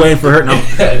still waiting for her. No.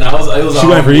 And it was she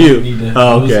all waiting for me. you.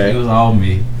 Oh, okay. It was all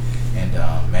me. And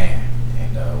man,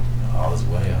 and all is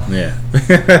well. Yeah.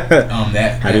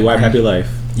 Happy wife, happy life.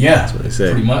 Yeah. That's what they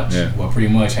say. Pretty much. Yeah. Well, pretty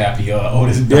much happy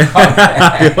oldest dog.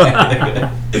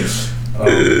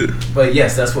 But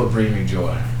yes, that's what brings me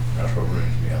joy. That's what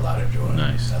brings me a lot of joy.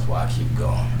 Nice. That's why I keep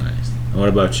going. Nice. And what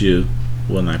about you?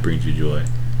 What night brings you joy?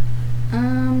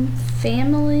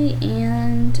 Family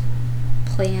and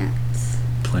plants.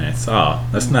 Plants. Oh,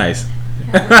 that's nice.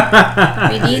 We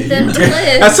need them to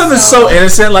live. That's something so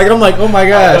innocent. Like I'm like, oh my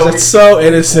gosh, that's so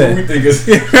innocent.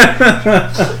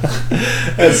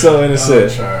 That's so innocent. Oh,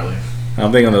 Charlie.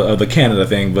 I'm thinking of the Canada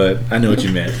thing, but I know what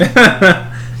you meant.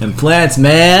 And plants,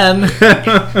 man.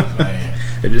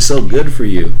 They're just so good for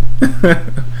you.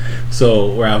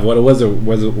 So, Ralph, what is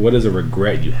a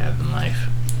regret you have in life,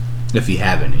 if you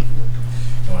have any?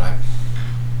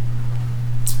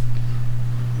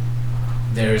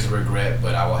 There is a regret,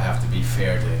 but I will have to be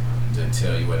fair to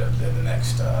tell you what the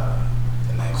next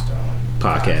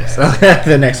podcast. Okay,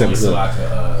 the next episode. So I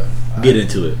could get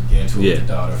into it. With the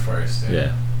daughter first.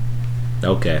 Yeah.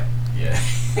 Okay. Yeah.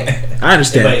 I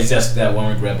understand. But it's just that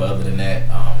one regret. But other than that,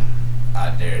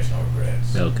 there is no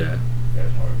regrets. Okay.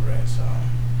 There's no regrets.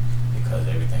 Because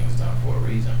everything is done for a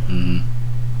reason.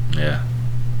 Mm-hmm. Yeah.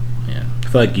 Yeah. I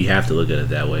feel like you have to look at it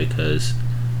that way because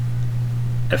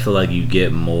I feel like you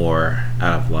get more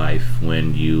out of life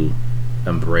when you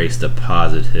embrace the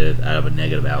positive out of a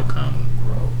negative outcome.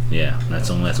 Grow. Yeah, that's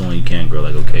only you can grow.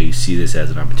 Like, okay, you see this as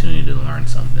an opportunity to learn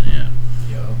something. Yeah.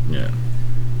 Yeah.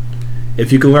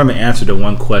 If you could learn the answer to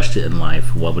one question in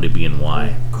life, what would it be and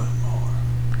why? Good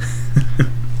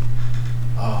Lord.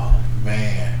 Oh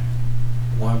man,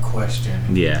 one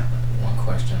question. Yeah. One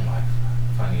question in life.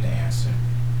 If I need to answer.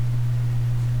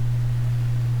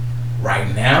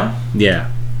 Right now. Yeah.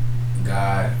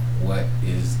 God, what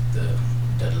is the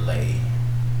delay?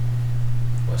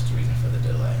 What's the reason for the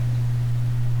delay?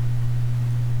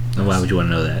 And why would you want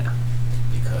to know that?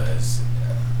 Because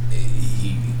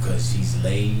he's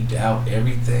laid out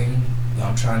everything.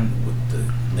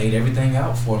 Laid everything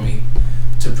out for me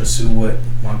to pursue what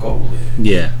my goal is.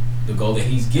 Yeah. The goal that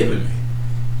he's given me.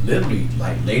 Literally,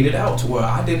 like, laid it out to where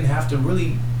I didn't have to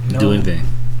really do anything.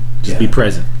 Just be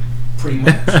present. Pretty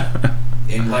much.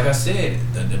 And like I said,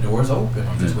 the door's open.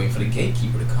 I'm just waiting for the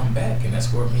gatekeeper to come back and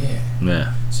escort me in.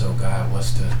 Yeah. So God,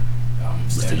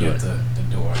 standing at the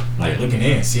door, like looking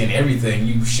in, seeing everything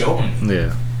you showing me.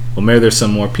 Yeah. Well, maybe there's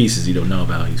some more pieces you don't know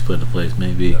about he's put into place.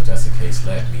 Maybe. If that's the case,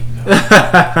 let me know.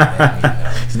 Let me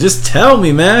know. Just tell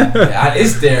me, man. Yeah,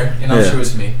 it's there, and I'm sure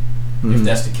it's me. Mm-hmm. If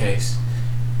that's the case,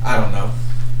 I don't know.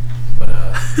 But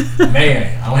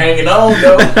man, I'm hanging on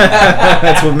though.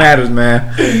 That's what matters,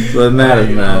 man. That's what matters,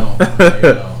 man.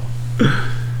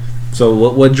 So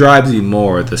what drives you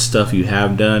more, the stuff you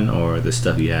have done or the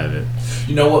stuff you haven't?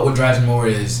 You know what drives me more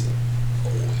is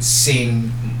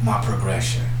seeing my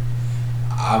progression.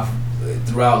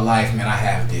 Throughout life, man, I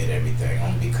have did everything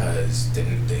only because the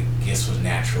gifts was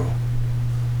natural.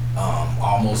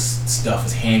 Almost stuff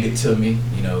was handed to me,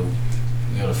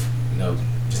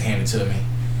 just handed to me.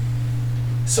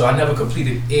 So I never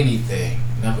completed anything.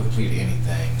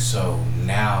 So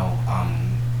now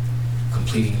I'm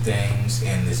completing things,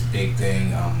 and this big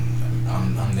thing,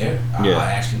 I'm there. Yeah.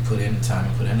 I actually put in the time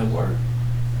and put in the work.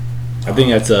 I think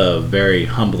that's very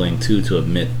humbling too to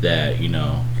admit that,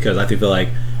 because I feel like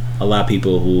a lot of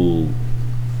people who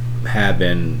have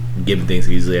been given things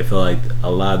easily, I feel like a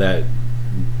lot of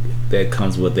that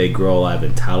comes with they grow a lot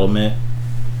of entitlement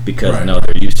because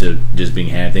they're used to just being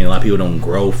handed things. A lot of people don't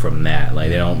grow from that, like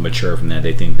they don't mature from that.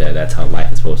 They think that that's how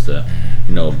life is supposed to,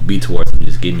 be towards them.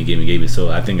 Just give me.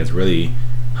 So I think it's really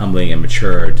humbling and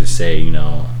mature to say,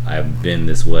 I've been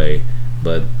this way,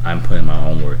 but I'm putting my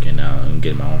own work in now and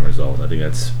getting my own results. I think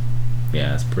that's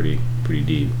pretty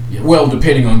deep. Yeah, well,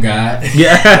 depending on God.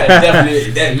 Yeah.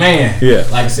 Definitely, that man. Yeah.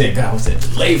 Like I said, God was that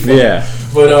delay for Yeah.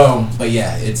 Me. But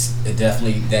yeah, it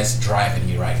definitely, that's driving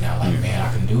me right now. Like, man,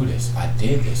 I can do this. I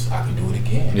did this. I can do it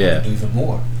again. Yeah. I can do even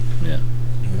more. Yeah.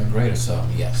 Even greater. So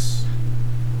yes,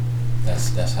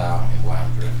 that's how and why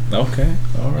I'm driven. Okay.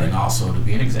 All right. And also to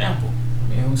be an example.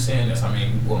 Who's saying this?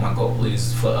 What my goal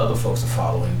is for other folks to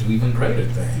follow and do even greater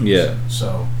things. Yeah.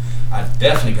 So I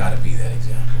definitely got to be that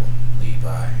example. Lead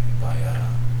by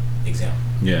example.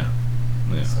 Yeah.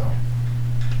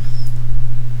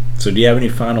 So do you have any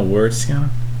final words, Sienna?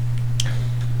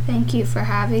 Thank you for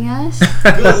having us.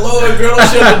 Good Lord, girl,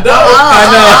 don't shut the door.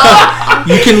 I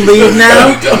know. You can leave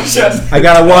now. Don't shut the door. I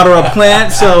gotta water a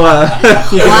plant, so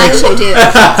We'll actually do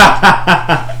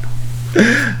that.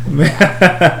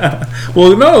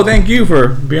 Well, no, thank you for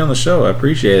being on the show. I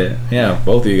appreciate it. Yeah,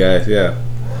 both of you guys. Yeah.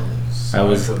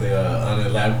 Sorry for the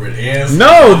unelaborate answers.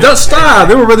 No, don't stop.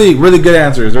 They were really, really good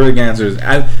answers. Really good answers.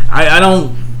 I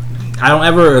don't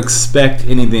ever expect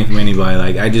anything from anybody.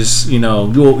 Like, I just,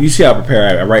 you see how I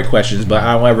prepare. I write questions, but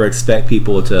I don't ever expect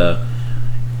people to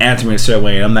answer me a certain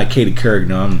way. I'm not Katie Couric,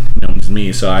 I'm just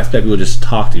me. So I expect people to just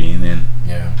talk to me, and then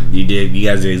you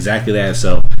guys did exactly that.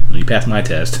 So you passed my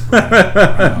test.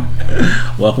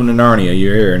 Welcome to Narnia.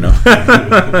 You're here. No.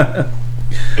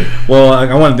 Well,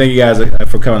 I want to thank you guys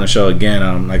for coming on the show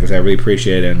again. Like I said, I really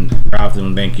appreciate it, and Ralph,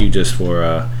 thank you just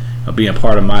for being a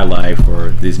part of my life for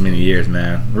these many years,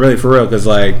 man. Really, for real, because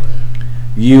like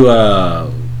you,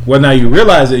 now you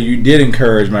realize that you did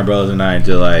encourage my brothers and I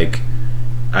to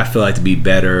I feel like to be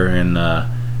better and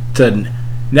to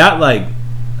not like,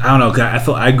 I don't know. 'Cause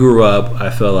I grew up. I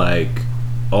feel like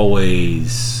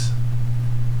always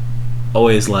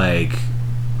like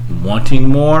wanting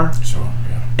more. Sure.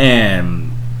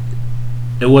 And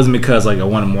it wasn't because I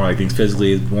wanted more things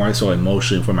physically, more so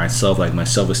emotionally for myself, my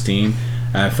self-esteem.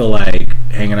 And I feel like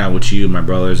hanging out with you, my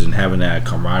brothers, and having that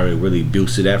camaraderie really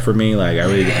boosted that for me. I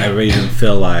really didn't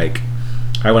feel like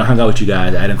when I hung out with you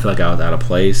guys, I didn't feel like I was out of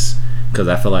place, because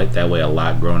I feel like that way a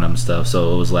lot growing up and stuff.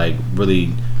 So it was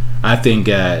really, I think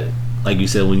like you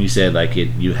said, when you said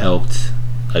you helped,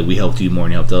 we helped you more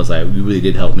than you helped us. You really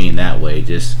did help me in that way.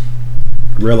 Just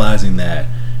realizing that.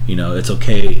 It's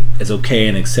okay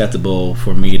and acceptable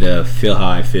for me to feel how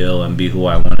I feel and be who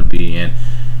I want to be, and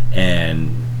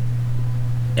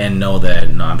know that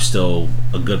I'm still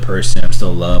a good person, I'm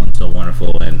still loved, I'm still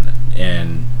wonderful,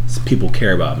 and people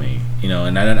care about me.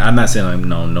 And I'm not saying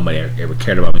nobody ever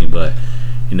cared about me, but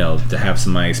to have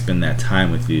somebody spend that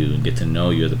time with you and get to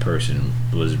know you as a person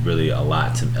was really a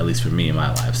lot to, at least for me in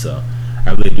my life. So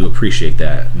I really do appreciate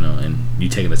that, and you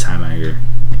taking the time out of your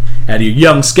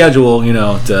young schedule,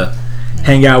 to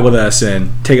hang out with us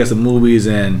and take us to movies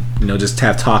and, just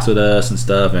have talks with us and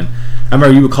stuff. And I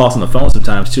remember you would call us on the phone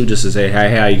sometimes too, just to say,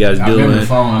 hey, how you guys doing?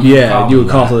 Yeah, you would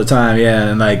call us all the time. Yeah,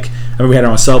 and I remember we had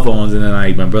our own cell phones, and then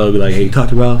my brother would be like, hey, you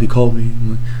talked to Ralph? He called me.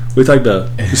 We talked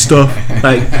about the stuff.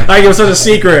 It was such a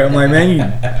secret. I'm like, man, you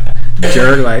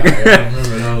jerk.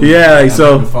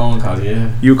 So the phone calls,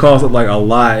 you call us a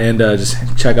lot and just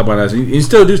check up on us. You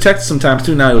still do text sometimes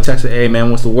too. Now you'll text, hey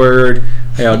man, what's the word?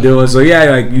 How y'all doing? So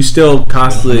you still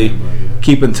constantly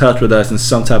keep in touch with us in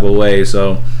some type of way.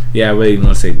 So I really want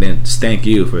to say thank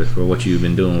you for what you've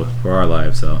been doing for our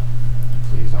lives. So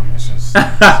please don't mention it's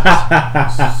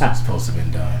supposed to have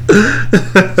been done.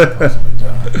 It's supposed to have been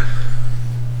done.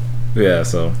 Yeah,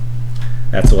 so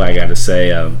that's what I got to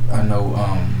say. I know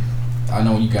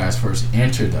when you guys first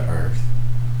entered the earth,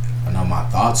 I know my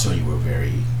thoughts on you were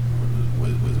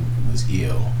was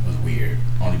ill, was weird,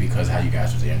 only because how you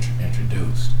guys was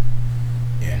introduced,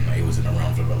 and it was in the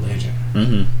realms of religion.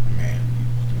 Mm-hmm. Man,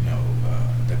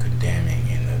 the condemning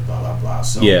and the blah blah blah.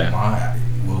 So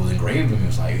what was engraved in me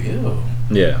was like, ew.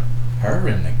 Yeah. Her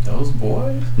and those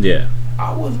boys. Yeah.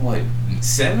 I was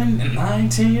 7 and 9,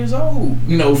 10 years old.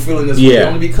 Feeling this way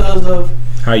only because of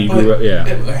how you grew up.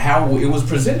 How it was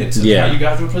presented to me, how you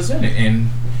guys were presented, and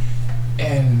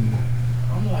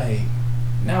I'm like,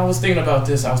 now I was thinking about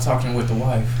this. I was talking with the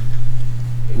wife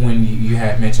when you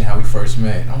had mentioned how we first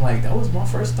met. I'm like, that was my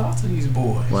first thoughts of these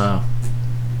boys. Wow,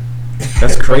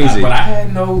 that's crazy. but I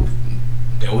had no.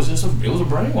 It was a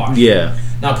brainwash. Yeah.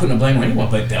 Not putting the blame on anyone,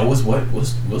 but that was what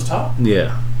was taught.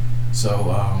 Yeah.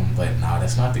 So, but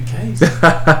that's not the case.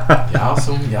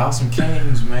 y'all some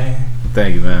kings, man.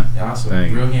 Thank you, man. Y'all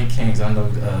some brilliant kings. I know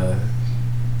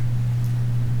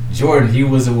Jordan, he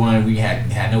was the one we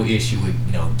had no issue with,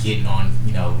 getting on,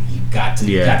 he got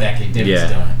the academics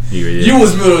done. You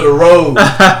was middle of the road.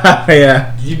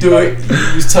 Yeah. You do it.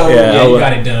 You was told, you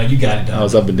got it done. You got it done. I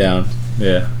was up and down.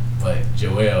 Yeah. But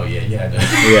Joel, you had to.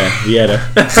 Yeah, you had to.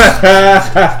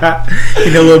 A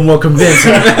little more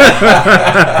convincing.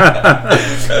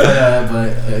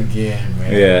 But again,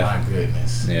 man, my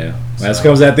goodness. Yeah. That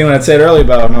comes that thing when I said earlier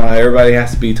about everybody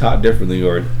has to be taught differently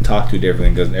or talked to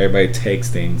differently, because everybody takes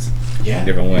things a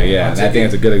different way. Yeah, and I think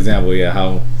it's a good example. Yeah,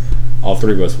 how all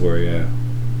three of us were. Yeah.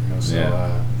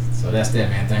 So that's that,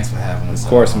 man. Thanks for having us. Of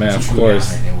course, man. Of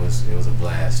course. It was a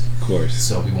blast. Of course.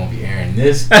 So we won't be airing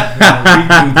this. We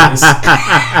do this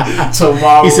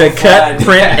tomorrow. He said, cut,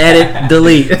 print, edit,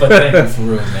 delete. But thank you for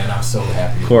real, man. I'm so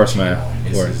happy. Of course, man.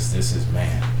 Of course. This is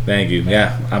man. Thank you.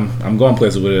 Yeah, I'm going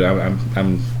places with it.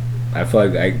 I feel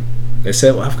like I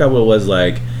said, I forgot what it was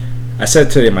like. I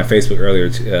said today on my Facebook earlier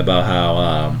about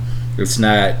how it's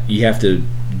not, you have to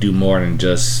do more than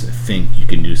just think you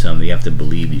can do something. You have to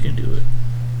believe you can do it,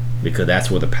 because that's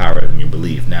where the power is, in your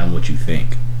belief, not in what you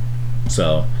think.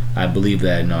 So I believe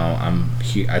that. I'm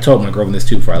here. I told my girlfriend this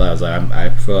too before I left. I was like, I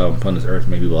feel like I'm put on this earth to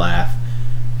make people laugh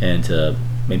and to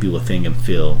make people think and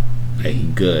feel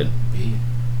like good.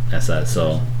 That's that.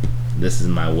 So this is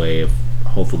my way of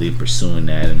hopefully pursuing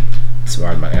that, and as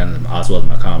well as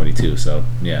my comedy too. So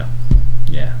yeah,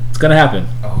 it's gonna happen.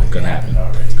 Oh, it's gonna happen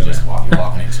already. You're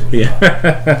walking into it. Yeah.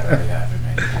 Already happened,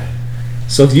 man.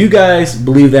 So if you guys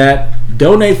believe that,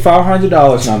 donate $500.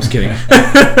 No, I'm just kidding.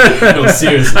 No,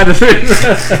 seriously.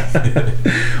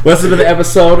 Well, this has been the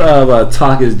episode of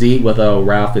Talk is Deep with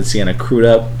Ralph and Sienna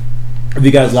Crudup. If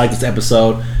you guys like this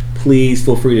episode, please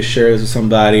feel free to share this with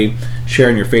somebody. Share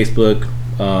on your Facebook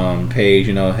page.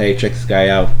 Hey, check this guy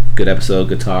out. Good episode,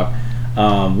 good talk.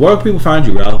 Where can people find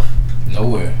you, Ralph?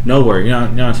 Nowhere. You're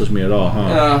not on social media at all, huh?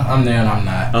 No, I'm there and I'm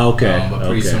not. Okay. But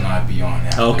pretty soon I'll be on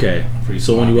that. Okay.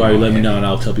 So when you are, you let me know and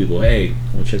I'll tell people, hey,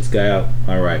 we'll check this guy out.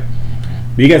 All right.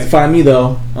 But you guys can find me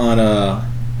though on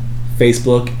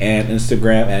Facebook and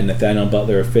Instagram at Nathaniel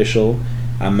Butler Official.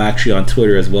 I'm actually on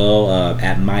Twitter as well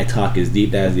at My Talk Is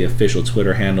Deep. That is the official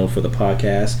Twitter handle for the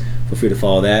podcast. Feel free to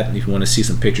follow that. If you want to see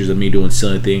some pictures of me doing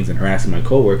silly things and harassing my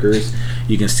coworkers,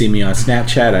 you can see me on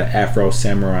Snapchat at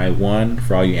AfroSamurai1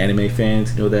 for all you anime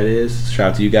fans. You know what that is.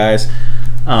 Shout out to you guys.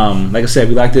 Like I said, if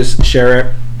you like this, share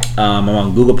it. I'm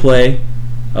on Google Play,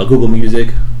 Google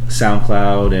Music,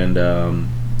 SoundCloud, and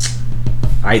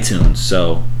iTunes.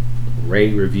 So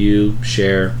rate, review,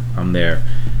 share. I'm there.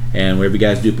 And whatever you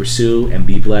guys do, pursue and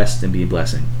be blessed and be a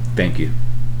blessing. Thank you.